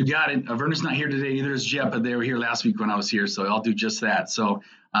 You got it. Vernon's not here today either as Jet, but they were here last week when I was here, so I'll do just that. So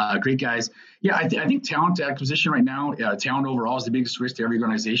great guys. Yeah, I think talent acquisition right now, talent overall is the biggest risk to every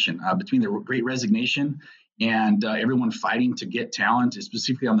organization. Between the Great Resignation and everyone fighting to get talent,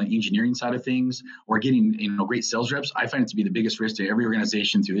 specifically on the engineering side of things, or getting great sales reps, I find it to be the biggest risk to every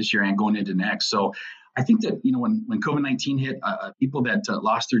organization through this year and going into next. So I think that when COVID-19 hit, people that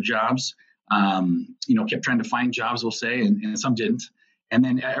lost their jobs, kept trying to find jobs, we'll say, and some didn't. And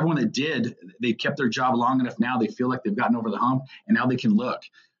then everyone that did, they kept their job long enough now, they feel like they've gotten over the hump, and now they can look.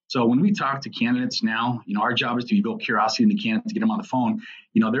 So when we talk to candidates now, our job is to build curiosity in the candidate to get them on the phone.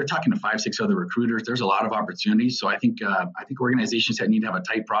 They're talking to 5-6 other recruiters. There's a lot of opportunities. So I think organizations that need to have a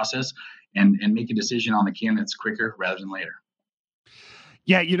tight process and make a decision on the candidates quicker rather than later.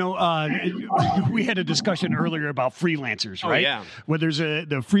 Yeah, we had a discussion earlier about freelancers, right? Oh, yeah. Where the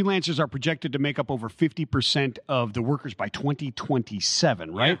freelancers are projected to make up over 50% of the workers by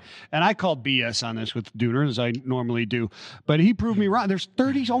 2027, right? Yeah. And I called BS on this with Dooner, as I normally do, but he proved me wrong. There's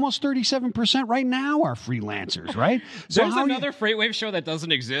almost 37% right now are freelancers, right? So there's another FreightWave show that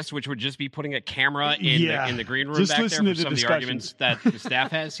doesn't exist, which would just be putting a camera in the green room just back there for some of the arguments that the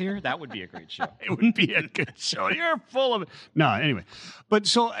staff has here. That would be a great show. It would be a good show. You're full of it. No, anyway. But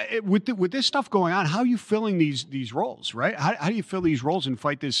so with this stuff going on, how are you filling these roles, right? How do you fill these roles and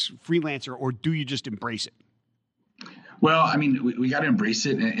fight this freelancer, or do you just embrace it? Well, I mean, we got to embrace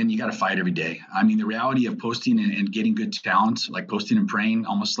it, and you got to fight every day. I mean, the reality of posting and getting good talent, like posting and praying,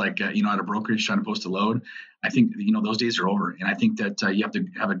 almost like, at a brokerage trying to post a load, I think, those days are over. And I think that you have to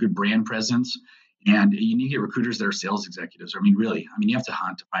have a good brand presence. And you need to get recruiters that are sales executives. I mean, really, you have to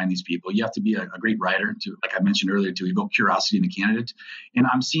hunt to find these people. You have to be a great writer to, like I mentioned earlier, to evoke curiosity in the candidate. And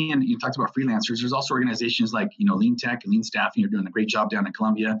I'm seeing, you talked about freelancers. There's also organizations like, Lean Tech and Lean Staffing are doing a great job down in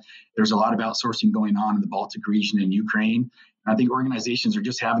Colombia. There's a lot of outsourcing going on in the Baltic region and Ukraine. And I think organizations are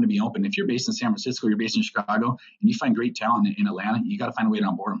just having to be open. If you're based in San Francisco, you're based in Chicago, and you find great talent in Atlanta, you got to find a way to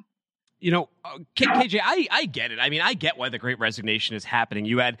onboard them. KJ, I get it. I mean, I get why the Great Resignation is happening.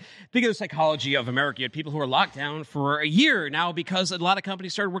 Think of the psychology of America. You had people who are locked down for a year now because a lot of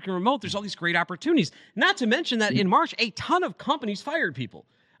companies started working remote. There's all these great opportunities. Not to mention that in March, a ton of companies fired people.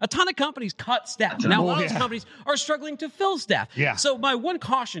 A ton of companies cut staff. Now, a lot of those companies are struggling to fill staff. Yeah. So my one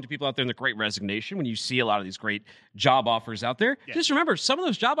caution to people out there in the Great Resignation, when you see a lot of these great job offers out there, just remember, some of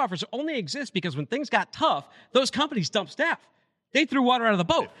those job offers only exist because when things got tough, those companies dumped staff. They threw water out of the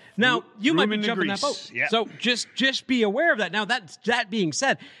boat. Now, you might be jumping that boat. Yeah. So just be aware of that. Now, that being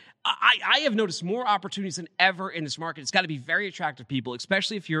said, I have noticed more opportunities than ever in this market. It's got to be very attractive people,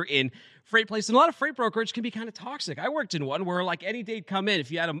 especially if you're in freight place. And a lot of freight brokerage can be kind of toxic. I worked in one where, like, any day would come in,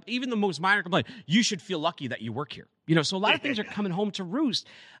 if you had even the most minor complaint, you should feel lucky that you work here. So a lot of things are coming home to roost.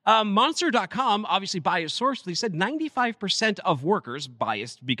 Monster.com, obviously biased source, they said 95% of workers,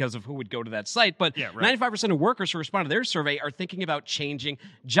 biased because of who would go to that site, but 95% of workers who respond to their survey are thinking about changing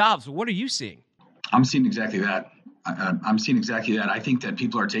jobs. What are you seeing? I'm seeing exactly that. I think that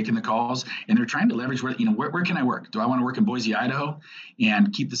people are taking the calls and they're trying to leverage where can I work? Do I want to work in Boise, Idaho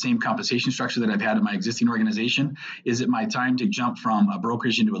and keep the same compensation structure that I've had in my existing organization? Is it my time to jump from a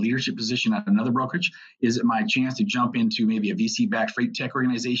brokerage into a leadership position at another brokerage? Is it my chance to jump into maybe a VC-backed freight tech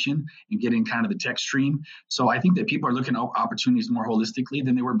organization and get in kind of the tech stream? So I think that people are looking at opportunities more holistically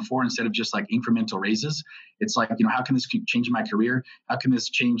than they were before, instead of just like incremental raises. It's like, how can this keep changing my career? How can this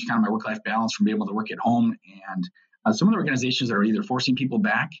change kind of my work-life balance from being able to work at home? And some of the organizations that are either forcing people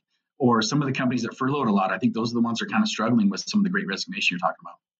back or some of the companies that furloughed a lot. I think those are the ones that are kind of struggling with some of the great resignation you're talking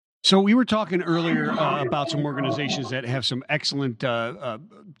about. So we were talking earlier about some organizations that have some excellent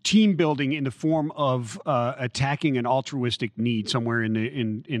team building in the form of attacking an altruistic need somewhere in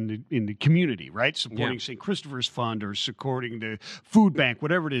the community, right? Supporting St. Christopher's Fund or supporting the food bank,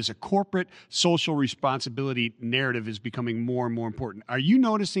 whatever it is. A corporate social responsibility narrative is becoming more and more important. Are you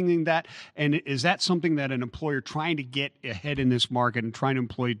noticing that? And is that something that an employer trying to get ahead in this market and trying to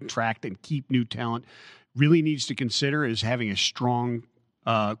employ, attract, and keep new talent really needs to consider, is having a strong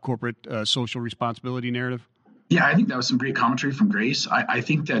corporate social responsibility narrative? Yeah, I think that was some great commentary from Grace. I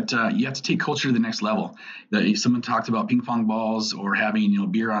think that you have to take culture to the next level. Someone talked about ping pong balls or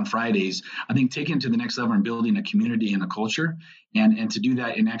having beer on Fridays. I think taking it to the next level and building a community and a culture, and to do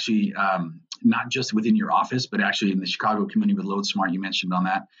that in actually not just within your office, but actually in the Chicago community with LoadSmart, you mentioned on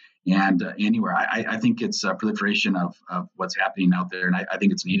that, and anywhere. I think it's a proliferation of what's happening out there, and I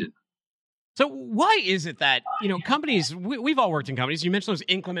think it's needed. So why is it that, companies, we've all worked in companies, you mentioned those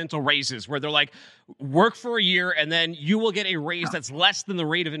incremental raises where they're like, work for a year and then you will get a raise that's less than the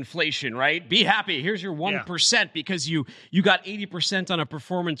rate of inflation, right? Be happy. Here's your 1% because you got 80% on a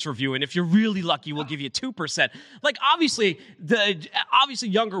performance review. And if you're really lucky, we'll give you 2%. Like, obviously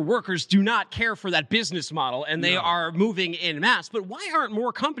younger workers do not care for that business model and they are moving en masse. But why aren't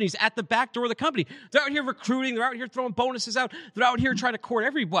more companies at the back door of the company? They're out here recruiting. They're out here throwing bonuses out. They're out here trying to court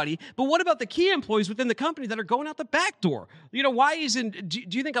everybody. But what about the key employees within the company that are going out the back door? Why isn't,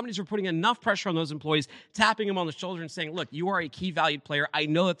 do you think companies are putting enough pressure on those employees, tapping them on the shoulder and saying, look, you are a key valued player. I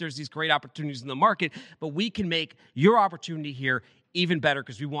know that there's these great opportunities in the market, but we can make your opportunity here even better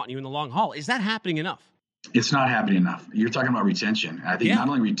because we want you in the long haul. Is that happening enough? It's not happening enough. You're talking about retention. I think not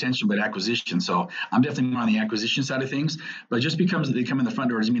only retention, but acquisition. So I'm definitely more on the acquisition side of things, but just because they come in the front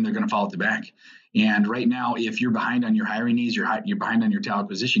door doesn't mean they're going to follow at the back. And right now, if you're behind on your hiring needs, you're behind on your talent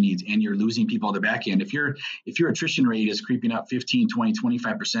acquisition needs, and you're losing people at the back end. If your attrition rate is creeping up 15, 20,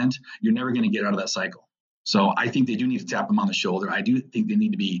 25%, you're never going to get out of that cycle. So I think they do need to tap them on the shoulder. I do think they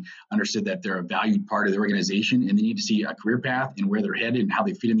need to be understood that they're a valued part of the organization, and they need to see a career path and where they're headed and how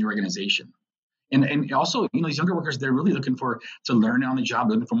they fit in the organization. And also, these younger workers, they're really looking to learn on the job,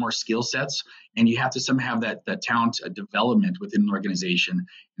 looking for more skill sets. And you have to somehow have that talent development within an organization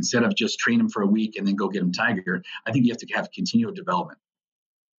instead of just train them for a week and then go get them tiger. I think you have to have continual development.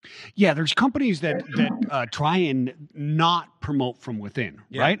 Yeah, there's companies that try and not promote from within,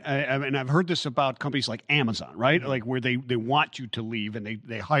 right? And I've heard this about companies like Amazon, right? Like where they want you to leave and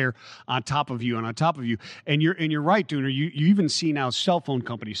they hire on top of you and on top of you. And you're right, Dooner. You even see now cell phone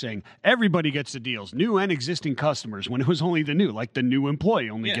companies saying everybody gets the deals, new and existing customers, when it was only the new, like the new employee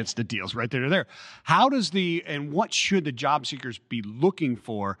only gets the deals, right there. How does and what should the job seekers be looking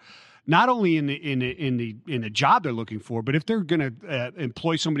for? Not only in the job they're looking for, but if they're going to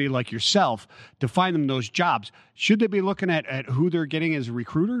employ somebody like yourself to find them those jobs, should they be looking at who they're getting as a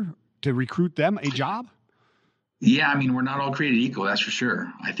recruiter to recruit them a job? Yeah, we're not all created equal, that's for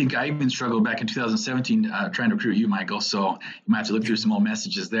sure. I think I even struggled back in 2017 trying to recruit you, Michael, so you might have to look through some old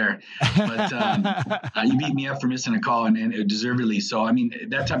messages there. But you beat me up for missing a call, and deservedly so.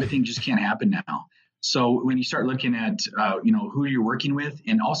 That type of thing just can't happen now. So when you start looking at, who you're working with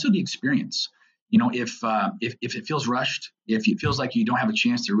and also the experience, if it feels rushed, if it feels like you don't have a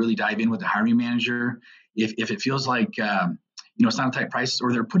chance to really dive in with the hiring manager, if it feels like, it's not a tight price,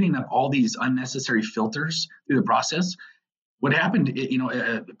 or they're putting up all these unnecessary filters through the process, what happened,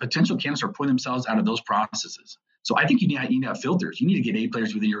 potential candidates are pulling themselves out of those processes. So I think you need to have filters. You need to get A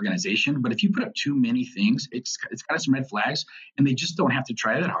players within your organization. But if you put up too many things, it's got some red flags, and they just don't have to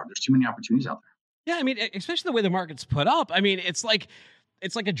try that hard. There's too many opportunities out there. Yeah, especially the way the market's put up. It's like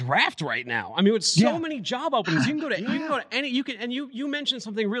a draft right now. With so many job openings, you can go to any. You mentioned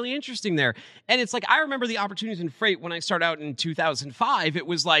something really interesting there, and it's like I remember the opportunities in freight when I started out in 2005. It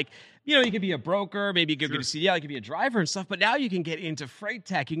was like you could be a broker, maybe you could get a CDL, you could be a driver and stuff. But now you can get into freight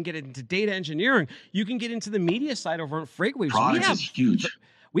tech, you can get into data engineering, you can get into the media side over on FreightWaves. Products is huge.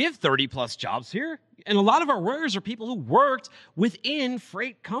 We have 30 plus jobs here. And a lot of our workers are people who worked within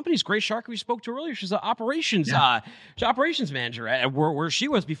freight companies. Grace Sharkey, we spoke to earlier, she's an operations manager at where she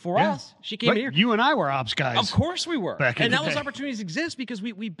was before us. She came here. You and I were ops guys. Of course we were. And now those opportunities exist because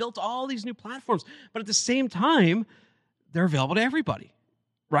we built all these new platforms. But at the same time, they're available to everybody.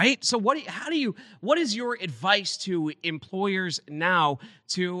 Right? So what is your advice to employers now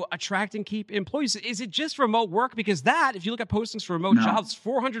to attract and keep employees? Is it just remote work? Because if you look at postings for remote jobs,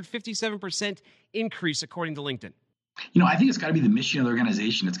 457% increase according to LinkedIn. I think it's got to be the mission of the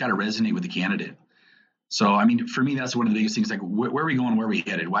organization. It's got to resonate with the candidate. So, I mean, for me, that's one of the biggest things. Like, where are we going? Where are we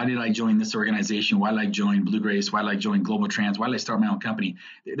headed? Why did I join this organization? Why did I join Blue Grace? Why did I join Global Trans? Why did I start my own company?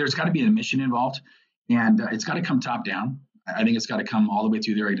 There's got to be a mission involved, and it's got to come top down. I think it's got to come all the way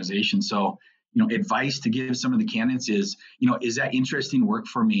through the organization. So, advice to give some of the candidates is, is that interesting work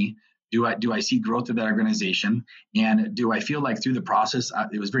for me? Do I see growth of that organization? And do I feel like through the process,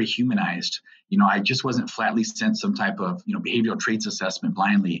 it was very humanized? I just wasn't flatly sent some type of, behavioral traits assessment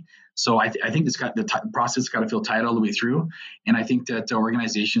blindly. So I think it's got the process got to feel tight all the way through. And I think that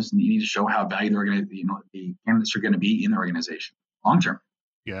organizations need to show how valued the candidates are going to be in the organization long term.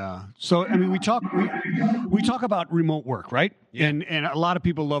 Yeah. So, I mean, we talk about remote work, right? Yeah. And a lot of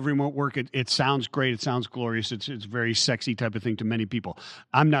people love remote work. It sounds great. It sounds glorious. It's a very sexy type of thing to many people.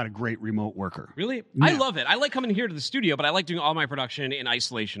 I'm not a great remote worker. Really? No. I love it. I like coming here to the studio, but I like doing all my production in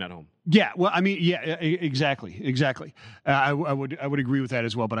isolation at home. Yeah. Well, I mean, yeah, exactly. I would agree with that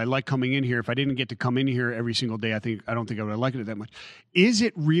as well. But I like coming in here. If I didn't get to come in here every single day, I don't think I would have liked it that much. Is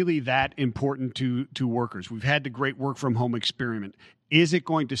it really that important to workers? We've had the great work from home experiment. Is it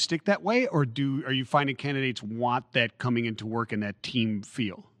going to stick that way, or are you finding candidates want that coming into work and that team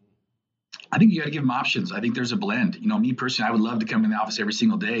feel? I think you got to give them options. I think there's a blend. Me personally, I would love to come in the office every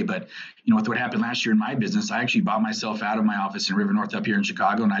single day, but with what happened last year in my business, I actually bought myself out of my office in River North up here in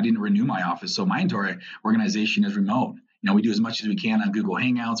Chicago, and I didn't renew my office. So my entire organization is remote. We do as much as we can on Google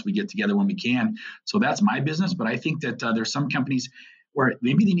Hangouts. We get together when we can. So that's my business. But I think that there's some companies where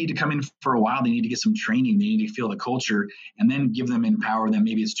maybe they need to come in for a while. They need to get some training. They need to feel the culture and then empower them.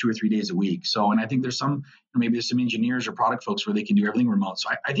 Maybe it's 2 or 3 days a week. So, and I think there's some engineers or product folks where they can do everything remote. So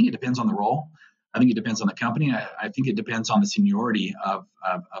I think it depends on the role. I think it depends on the company. I think it depends on the seniority of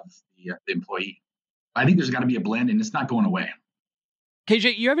the employee. I think there's got to be a blend, and it's not going away.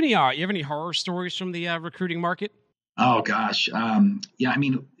 KJ, you have any horror stories from the recruiting market? Oh gosh. Yeah. I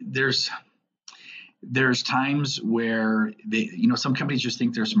mean, there's times where some companies just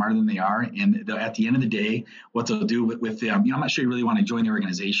think they're smarter than they are. And at the end of the day, what they'll do with them, I'm not sure you really want to join the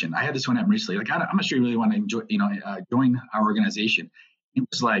organization. I had this one happen recently. Like, I'm not sure you really want to join our organization. It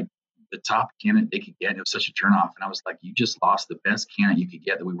was like the top candidate they could get. It was such a turnoff. And I was like, you just lost the best candidate you could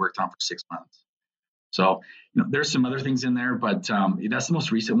get that we worked on for 6 months. So, there's some other things in there, but that's the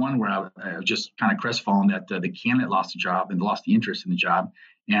most recent one where I was just kind of crestfallen that the candidate lost the job and lost the interest in the job.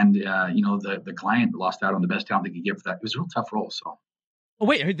 And, the client lost out on the best talent they could get for that. It was a real tough role. So. Oh,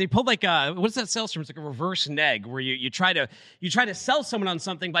 wait, they pulled like what's that sales term? It's like a reverse neg where you try to sell someone on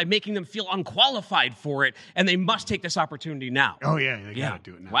something by making them feel unqualified for it, and they must take this opportunity now. Oh, yeah, they got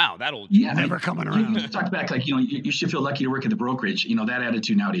to do it now. Wow, that'll never coming around. You talked back like, you should feel lucky to work at the brokerage. That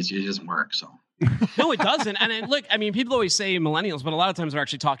attitude nowadays, it doesn't work. So. No, it doesn't. And look, I mean, people always say millennials, but a lot of times they're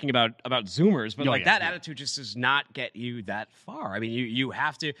actually talking about Zoomers. But that attitude just does not get you that far. I mean, you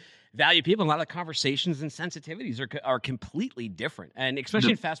have to value people. A lot of the conversations and sensitivities are completely different. And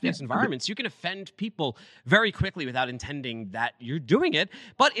especially in fast-paced environments, you can offend people very quickly without intending that you're doing it.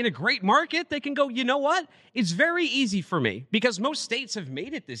 But in a great market, they can go, you know what? It's very easy for me because most states have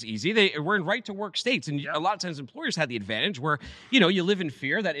made it this easy. We're in right-to-work states. And a lot of times employers had the advantage where, you live in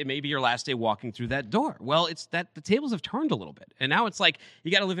fear that it may be your last day walking through that door. Well, it's that the tables have turned a little bit. And now it's like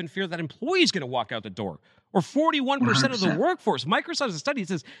you got to live in fear that employee is going to walk out the door. Or 41% 100%. Of the workforce. Microsoft has a study that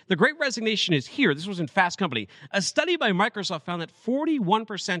says the Great Resignation is here. This was in Fast Company. A study by Microsoft found that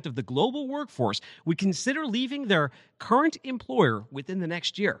 41% of the global workforce would consider leaving their current employer within the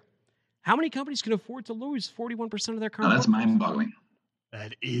next year. How many companies can afford to lose 41% of their current That's workforce? mind-boggling.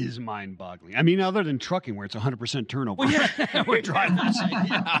 That is mind-boggling. I mean, other than trucking, where it's 100% turnover. Well, yeah, we're drivers.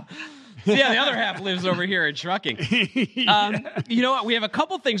 Yeah, the other half lives over here in trucking. You know what? We have a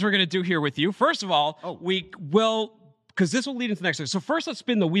couple things we're going to do here with you. First of all, we will, because this will lead into the next thing. So first, let's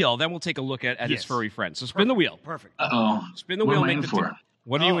spin the wheel. Then we'll take a look at his furry friend. So spin the wheel. Perfect. Uh-oh. Spin the wheel. What am I in for?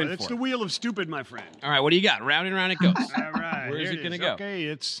 What are you in for? It's the wheel of stupid, my friend. All right, what do you got? Round and round it goes. All right. Where is it going to go?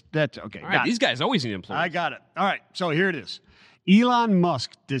 Okay, okay. All right, these guys always need employees. I got it. All right, so here it is. Elon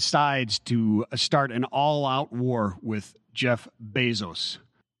Musk decides to start an all-out war with Jeff Bezos.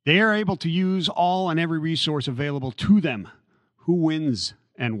 They are able to use all and every resource available to them. Who wins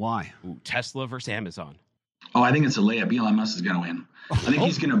and why? Ooh, Tesla versus Amazon. Oh, I think it's a layup. Elon Musk is going to win. I think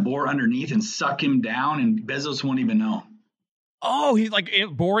he's going to bore underneath and suck him down, and Bezos won't even know. Oh, he's like a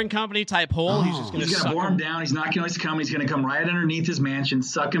boring company type hole. He's just going to bore him down. He's not going to always come. He's going to come right underneath his mansion,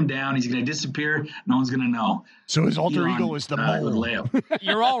 suck him down. He's going to disappear. No one's going to know. So his alter ego is the mole.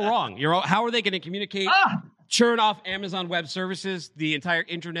 You're all wrong. How are they going to communicate? Churn off Amazon Web Services. The entire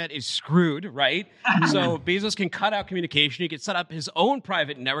internet is screwed, right? So Bezos can cut out communication. He can set up his own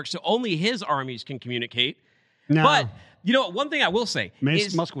private network so only his armies can communicate. No. But one thing I will say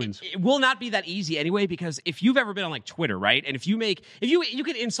is Musk wins. It will not be that easy anyway, because if you've ever been on like Twitter, right? And if you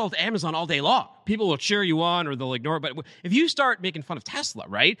can insult Amazon all day long, people will cheer you on or they'll ignore it. But if you start making fun of Tesla,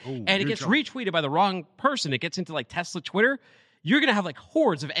 right? And it gets retweeted by the wrong person, it gets into like Tesla Twitter, you're going to have like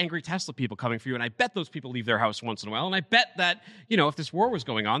hordes of angry Tesla people coming for you. And I bet those people leave their house once in a while. And I bet that, if this war was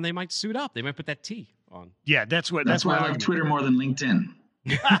going on, they might suit up. They might put that T on. Yeah, that's why I like Twitter more than LinkedIn.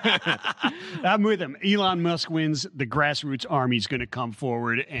 I'm with him. Elon Musk wins. The grassroots army is going to come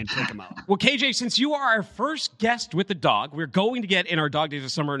forward and take him out. Well, KJ, since you are our first guest with the dog, we're going to get in our Dog Days of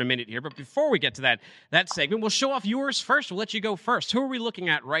Summer in a minute here. But before we get to that segment, we'll show off yours first. We'll let you go first. Who are we looking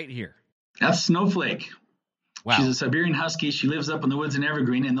at right here? That's Snowflake. Wow. She's a Siberian Husky. She lives up in the woods in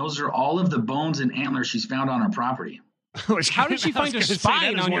Evergreen, and those are all of the bones and antlers she's found on her property. How did she find a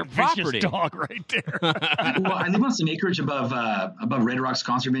spine on your property? Dog right there. Well, I live on some acreage above Red Rocks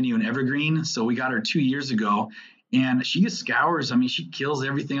Concert Venue in Evergreen, so we got her 2 years ago, and she just scours. I mean, she kills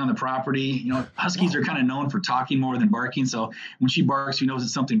everything on the property. Huskies are kind of known for talking more than barking, so when she barks, we know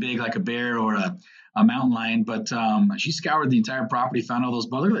it's something big like a bear or a mountain lion. But she scoured the entire property, found all those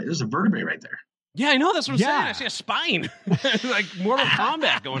bones. Look, there's a vertebrae right there. Yeah, I know. That's what I'm saying. I see a spine. Like Mortal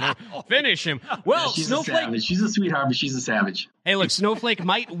Kombat going on. Finish him. Well, she's Snowflake. a savage. She's a sweetheart, but she's a savage. Hey, look, Snowflake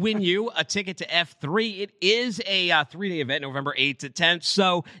might win you a ticket to F3. It is a 3-day event, November 8th to 10th.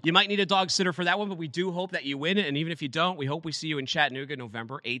 So you might need a dog sitter for that one, but we do hope that you win it. And even if you don't, we hope we see you in Chattanooga,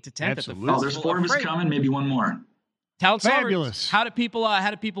 November 8th to 10th. Absolutely. At the There's 4 of us coming, maybe one more. Talent Fabulous. Solvers, how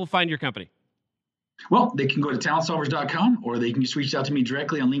do people find your company? Well, they can go to talentsolvers.com, or they can just reach out to me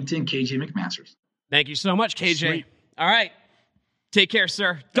directly on LinkedIn, KJ McMasters. Thank you so much, KJ. Sweet. All right. Take care,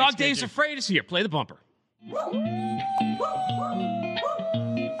 sir. Dog Days KJ. Afraid is here. Play the bumper.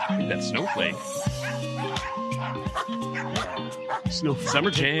 That's Snowflake.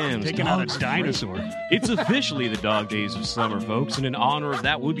 Summer jams. Taking out Dogs a Afraid. dinosaur. It's officially the Dog Days of Summer, folks, and in honor of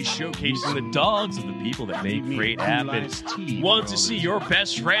that, we'll be showcasing the dogs of the people that make great happen. Want to see your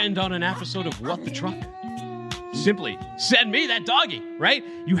best friend on an episode of What the Truck? Simply send me that doggy, right?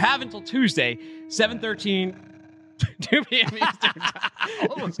 You have until Tuesday, 7:13, 2 p.m. Eastern time.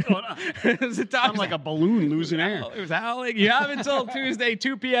 What's going on? It's a dog I'm like a balloon losing air. It was howling. You have until Tuesday,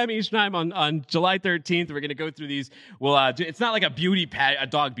 2 p.m. Eastern time on July 13th. We're going to go through these. We'll it's not like a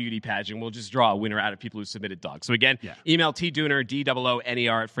dog beauty pageant. We'll just draw a winner out of people who submitted dogs. So again, email tdooner,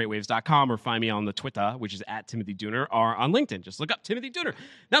 DOONER @freightwaves.com, or find me on the Twitter, which is @TimothyDooner, or on LinkedIn. Just look up Timothy Dooner.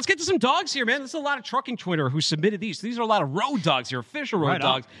 Now let's get to some dogs here, man. There's a lot of trucking Twitter who submitted these. So these are a lot of road dogs here, official road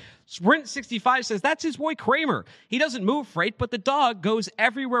dogs. Sprint 65 says, that's his boy Kramer. He doesn't move freight, but the dog goes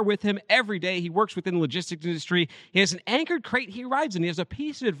everywhere with him every day. He works within the logistics industry. He has an anchored crate he rides in. He has a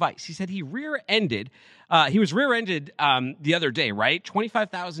piece of advice. He said he was rear-ended the other day, right?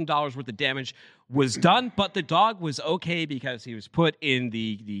 $25,000 worth of damage was done, but the dog was okay because he was put in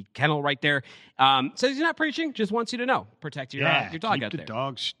the kennel right there. Says he's not preaching, just wants you to know. Protect your dog keep out the there.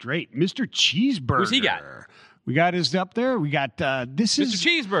 dog straight. Mr. Cheeseburger. Who's he got? We got his up there. We got this Mr. is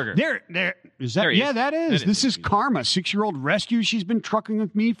Cheeseburger. There is that? There he is. That is. This is Karma, 6-year-old rescue. She's been trucking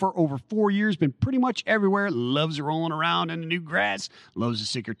with me for over 4 years. Been pretty much everywhere. Loves rolling around in the new grass. Loves to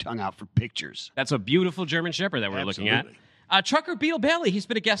stick her tongue out for pictures. That's a beautiful German Shepherd that we're looking at. Trucker Beal Bailey, he's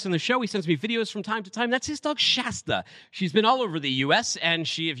been a guest on the show. He sends me videos from time to time. That's his dog, Shasta. She's been all over the U.S., and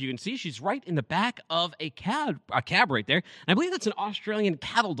she, if you can see, she's right in the back of a cab right there. And I believe that's an Australian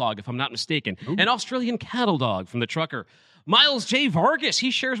cattle dog, if I'm not mistaken. Ooh. An Australian cattle dog from the trucker. Miles J. Vargas, he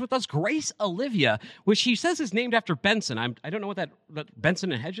shares with us Grace Olivia, which he says is named after Benson. I don't know what that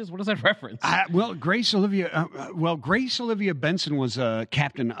Benson and Hedges, what does that reference? Grace Olivia Benson was a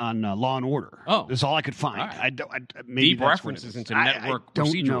captain on Law and Order. Oh. That's all I could find. Right. Maybe deep references into network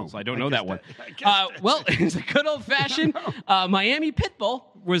procedurals. I don't know that one. Well, it's a good old-fashioned Miami pit bull.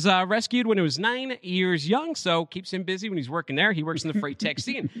 Was rescued when he was 9 years young, so keeps him busy when he's working there. He works in the freight tech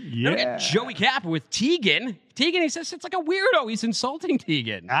scene. Now we got Joey Capper with Tegan. Tegan, he says it's like a weirdo. He's insulting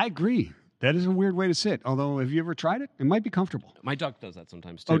Tegan. I agree. That is a weird way to sit. Although, have you ever tried it? It might be comfortable. My dog does that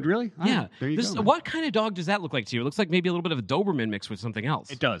sometimes, too. Oh, really? Yeah. There you go. What kind of dog does that look like to you? It looks like maybe a little bit of a Doberman mix with something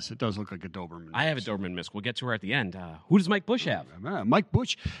else. It does. It does look like a Doberman mix. I have a Doberman mix. We'll get to her at the end. Who does Mike Bush have? Mike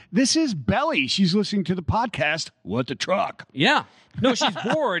Bush. This is Belly. She's listening to the podcast, What the Truck. Yeah. No, she's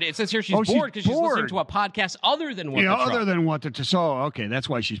bored. It says here she's bored because she's listening to a podcast other than What the Truck. Other than What the Truck. So, okay, that's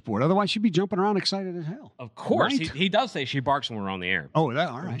why she's bored. Otherwise, she'd be jumping around excited as hell. Of course. Right? He does say she barks when we're on the air. Oh,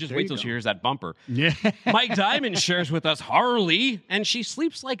 all right. Just wait till she hears that. that bumper. Yeah. Mike Diamond shares with us Harley, and she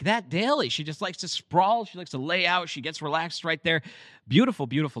sleeps like that daily. She just likes to sprawl. She likes to lay out. She gets relaxed right there. Beautiful,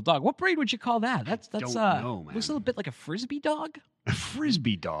 beautiful dog. What breed would you call that? That's don't know, man. Looks a little bit like a Frisbee dog. A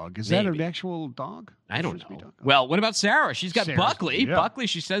Frisbee dog? Is Maybe. that an actual dog? I don't Frisbee know. dog? Well, what about Sarah? She's got Sarah's Buckley. good, yeah. Buckley,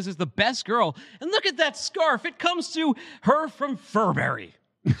 she says, is the best girl. And look at that scarf. It comes to her from Furberry.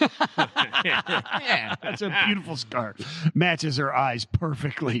 Yeah, that's a beautiful scarf. Matches her eyes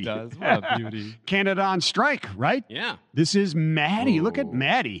perfectly. It does. What a beauty. Canada on strike, right? Yeah. This is Maddie. Look at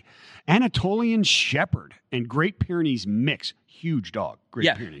Maddie. Anatolian Shepherd and Great Pyrenees mix. Huge dog.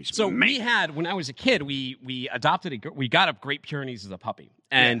 Great Pyrenees. So Man. we had, when I was a kid, we adopted we got a Great Pyrenees as a puppy.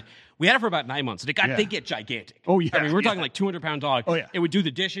 And we had it for about 9 months. And they get gigantic. Oh, yeah. I mean, we're talking like 200-pound dog. Oh, yeah. It would do the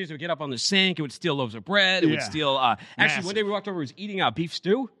dishes. It would get up on the sink. It would steal loaves of bread. It would steal... actually, Massive. one day we walked over, it was eating beef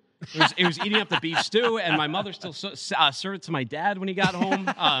stew. It was eating up the beef stew, and my mother still served it to my dad when he got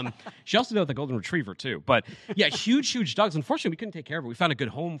home. She also did the golden retriever too. But yeah, huge dogs. Unfortunately, we couldn't take care of it. We found a good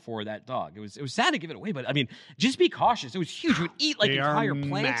home for that dog. It was sad to give it away, but I mean, just be cautious. It was huge. It would eat like entire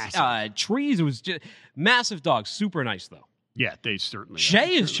plants, trees. It was just massive dog. Super nice though. Yeah, they certainly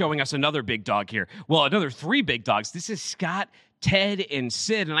Shay is showing us another big dog here. Well, another 3 big dogs. This is Scott, Ted, and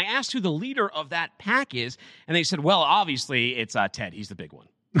Sid. And I asked who the leader of that pack is, and they said, well, obviously it's Ted. He's the big one.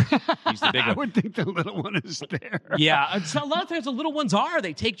 He's the big one. I would think the little one is there. Yeah, a lot of times the little ones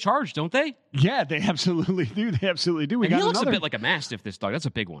they take charge, don't they? Yeah, they absolutely do. They absolutely do. He looks a bit like a mastiff, this dog. That's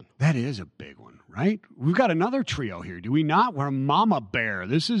a big one. That is a big one, right? We've got another trio here, do we not? We're a mama bear.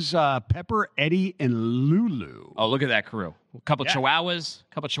 This is Pepper, Eddie, and Lulu. Oh, look at that crew. A couple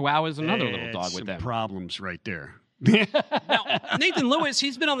chihuahuas, another little dog with some them. Problems right there. Now, Nathan Lewis,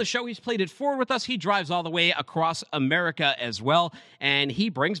 he's been on the show. He's played it forward with us. He drives all the way across America as well. And he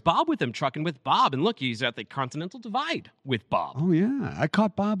brings Bob with him, trucking with Bob. And look, he's at the Continental Divide with Bob. Oh, yeah. I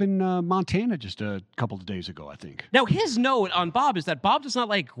caught Bob in Montana just a couple of days ago, I think. Now, his note on Bob is that Bob does not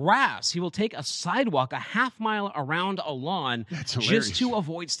like grass. He will take a sidewalk a half mile around a lawn just to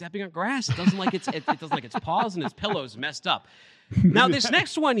avoid stepping on grass. It doesn't like its paws and his pillows messed up. Now, this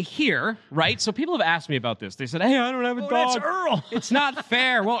next one here, right? So people have asked me about this. They said, hey, I don't have a dog. That's Earl. It's not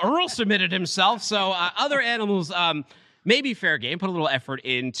fair. Well, Earl submitted himself, so other animals maybe fair game. Put a little effort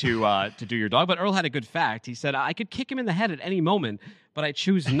in to do your dog. But Earl had a good fact. He said, I could kick him in the head at any moment, but I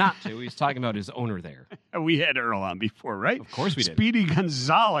choose not to. He's talking about his owner there. We had Earl on before, right? Of course we did. Speedy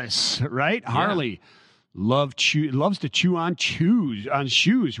Gonzalez, right? Yeah. Harley. Loves to chew on shoes,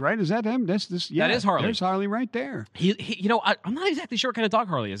 right? Is that him? That is Harley. There's Harley right there. I'm not exactly sure what kind of dog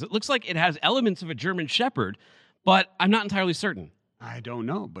Harley is. It looks like it has elements of a German Shepherd, but I'm not entirely certain. I don't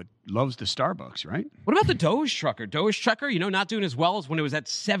know, but loves the Starbucks, right? What about the Doge Trucker? Doge Trucker, not doing as well as when it was at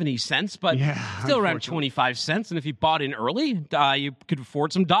 70 cents, but still around 25 cents. And if he bought in early, you could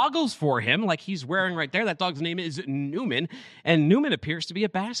afford some doggles for him, like he's wearing right there. That dog's name is Newman, and Newman appears to be a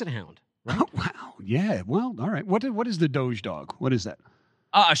Basset Hound. Right? Oh, wow. Yeah. Well, all right. What is the Doge dog? What is that?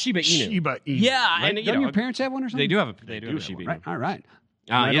 A Shiba Inu. Shiba Inu. Yeah. Right? And, Don't your parents have one or something? They do have a Shiba Inu. Right. All right.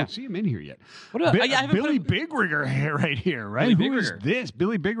 I don't see him in here yet. What about Billy Big Rigger right here, right? Who is this?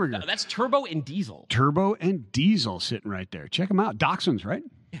 Billy Big Rigger. That's Turbo and Diesel. Turbo and Diesel sitting right there. Check them out. Dachshunds, right?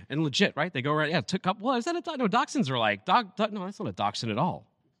 Yeah, and legit, right? They go right. Yeah, took up. Well, is that a dog? No, Dachshunds are like no, that's not a Dachshund at all.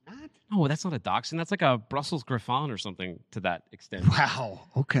 No, that's not a Dachshund. That's like a Brussels Griffon or something to that extent. Wow.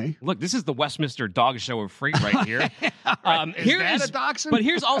 Okay. Look, this is the Westminster Dog Show of Freight right here. Is that a Dachshund? But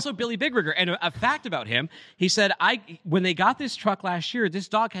here's also Billy Big Rigger. And a fact about him, he said, when they got this truck last year, this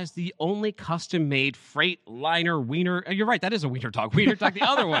dog has the only custom-made Freightliner wiener. You're right, that is a wiener dog. Wiener dog, the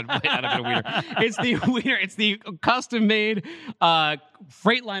other one might not have been a wiener. It's the wiener. It's the custom-made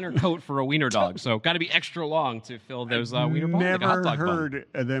Freightliner coat for a wiener dog. So got to be extra long to fill those wiener balls. Never like a hot dog heard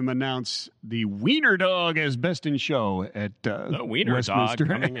them announce the wiener dog as best in show at the wiener Westminster.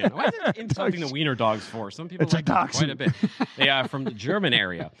 dog coming in. Why is it insulting the wiener dogs for? Some people like them quite a bit. They are from the German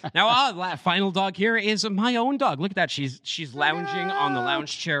area. Now, final dog here is my own dog. Look at that. She's lounging on the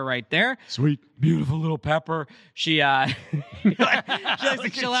lounge chair right there. Sweet. Beautiful little Pepper. She likes to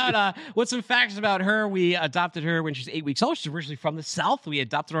chill out. What's some facts about her? We adopted her when she's 8 weeks old. She's originally from the South. We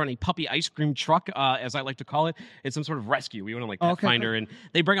adopted her on a puppy ice cream truck, as I like to call it. It's some sort of rescue. We went on find her, and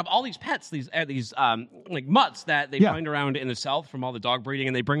they bring up all these pets, these like mutts that they find around in the South from all the dog breeding,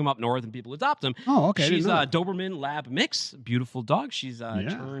 and they bring them up north, and people adopt them. Oh, okay. She's a Doberman Lab mix. Beautiful dog. She's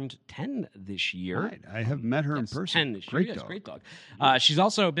turned 10 this year. Right. I have met her in person. 10 this year. Great dog. She's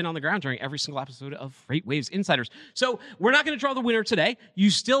also been on the ground during every single episode of Freight Waves Insiders. So we're not going to draw the winner today. You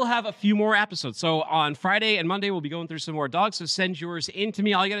still have a few more episodes. So on Friday and Monday, we'll be going through some more dogs. So send yours in to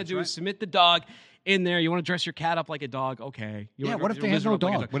me. All you got to do is submit the dog in there. You want to dress your cat up like a dog? Okay. What if they have no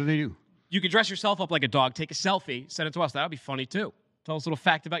dog? What do they do? You could dress yourself up like a dog, take a selfie, send it to us. That would be funny, too. Tell us a little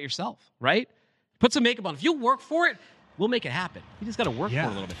fact about yourself, right? Put some makeup on. If you work for it, we'll make it happen. You just got to work for it a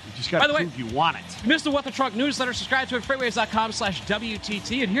little bit. You just got to prove you want it. If you missed the What the Truck newsletter, subscribe to it at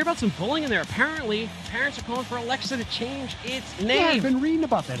freightwaves.com/WTT and hear about some bullying in there. Apparently, parents are calling for Alexa to change its name. Yeah, I've been reading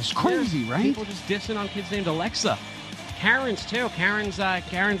about that. It's crazy, right? People just dissing on kids named Alexa. Karens, too. Karens,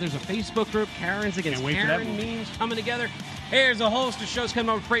 there's a Facebook group, Karens Against Karen memes coming together. There's a host of shows coming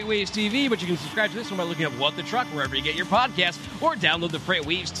on FreightWaves TV, but you can subscribe to this one by looking up What the Truck wherever you get your podcast, or download the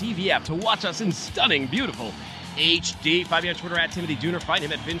FreightWaves TV app to watch us in stunning, beautiful HD. Find me on Twitter at Timothy Dooner. Find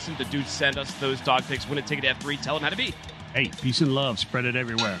him at Vincent the Dude. Send us those dog pics. Win a ticket to F3. Tell him how to be. Hey, peace and love. Spread it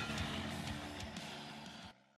everywhere.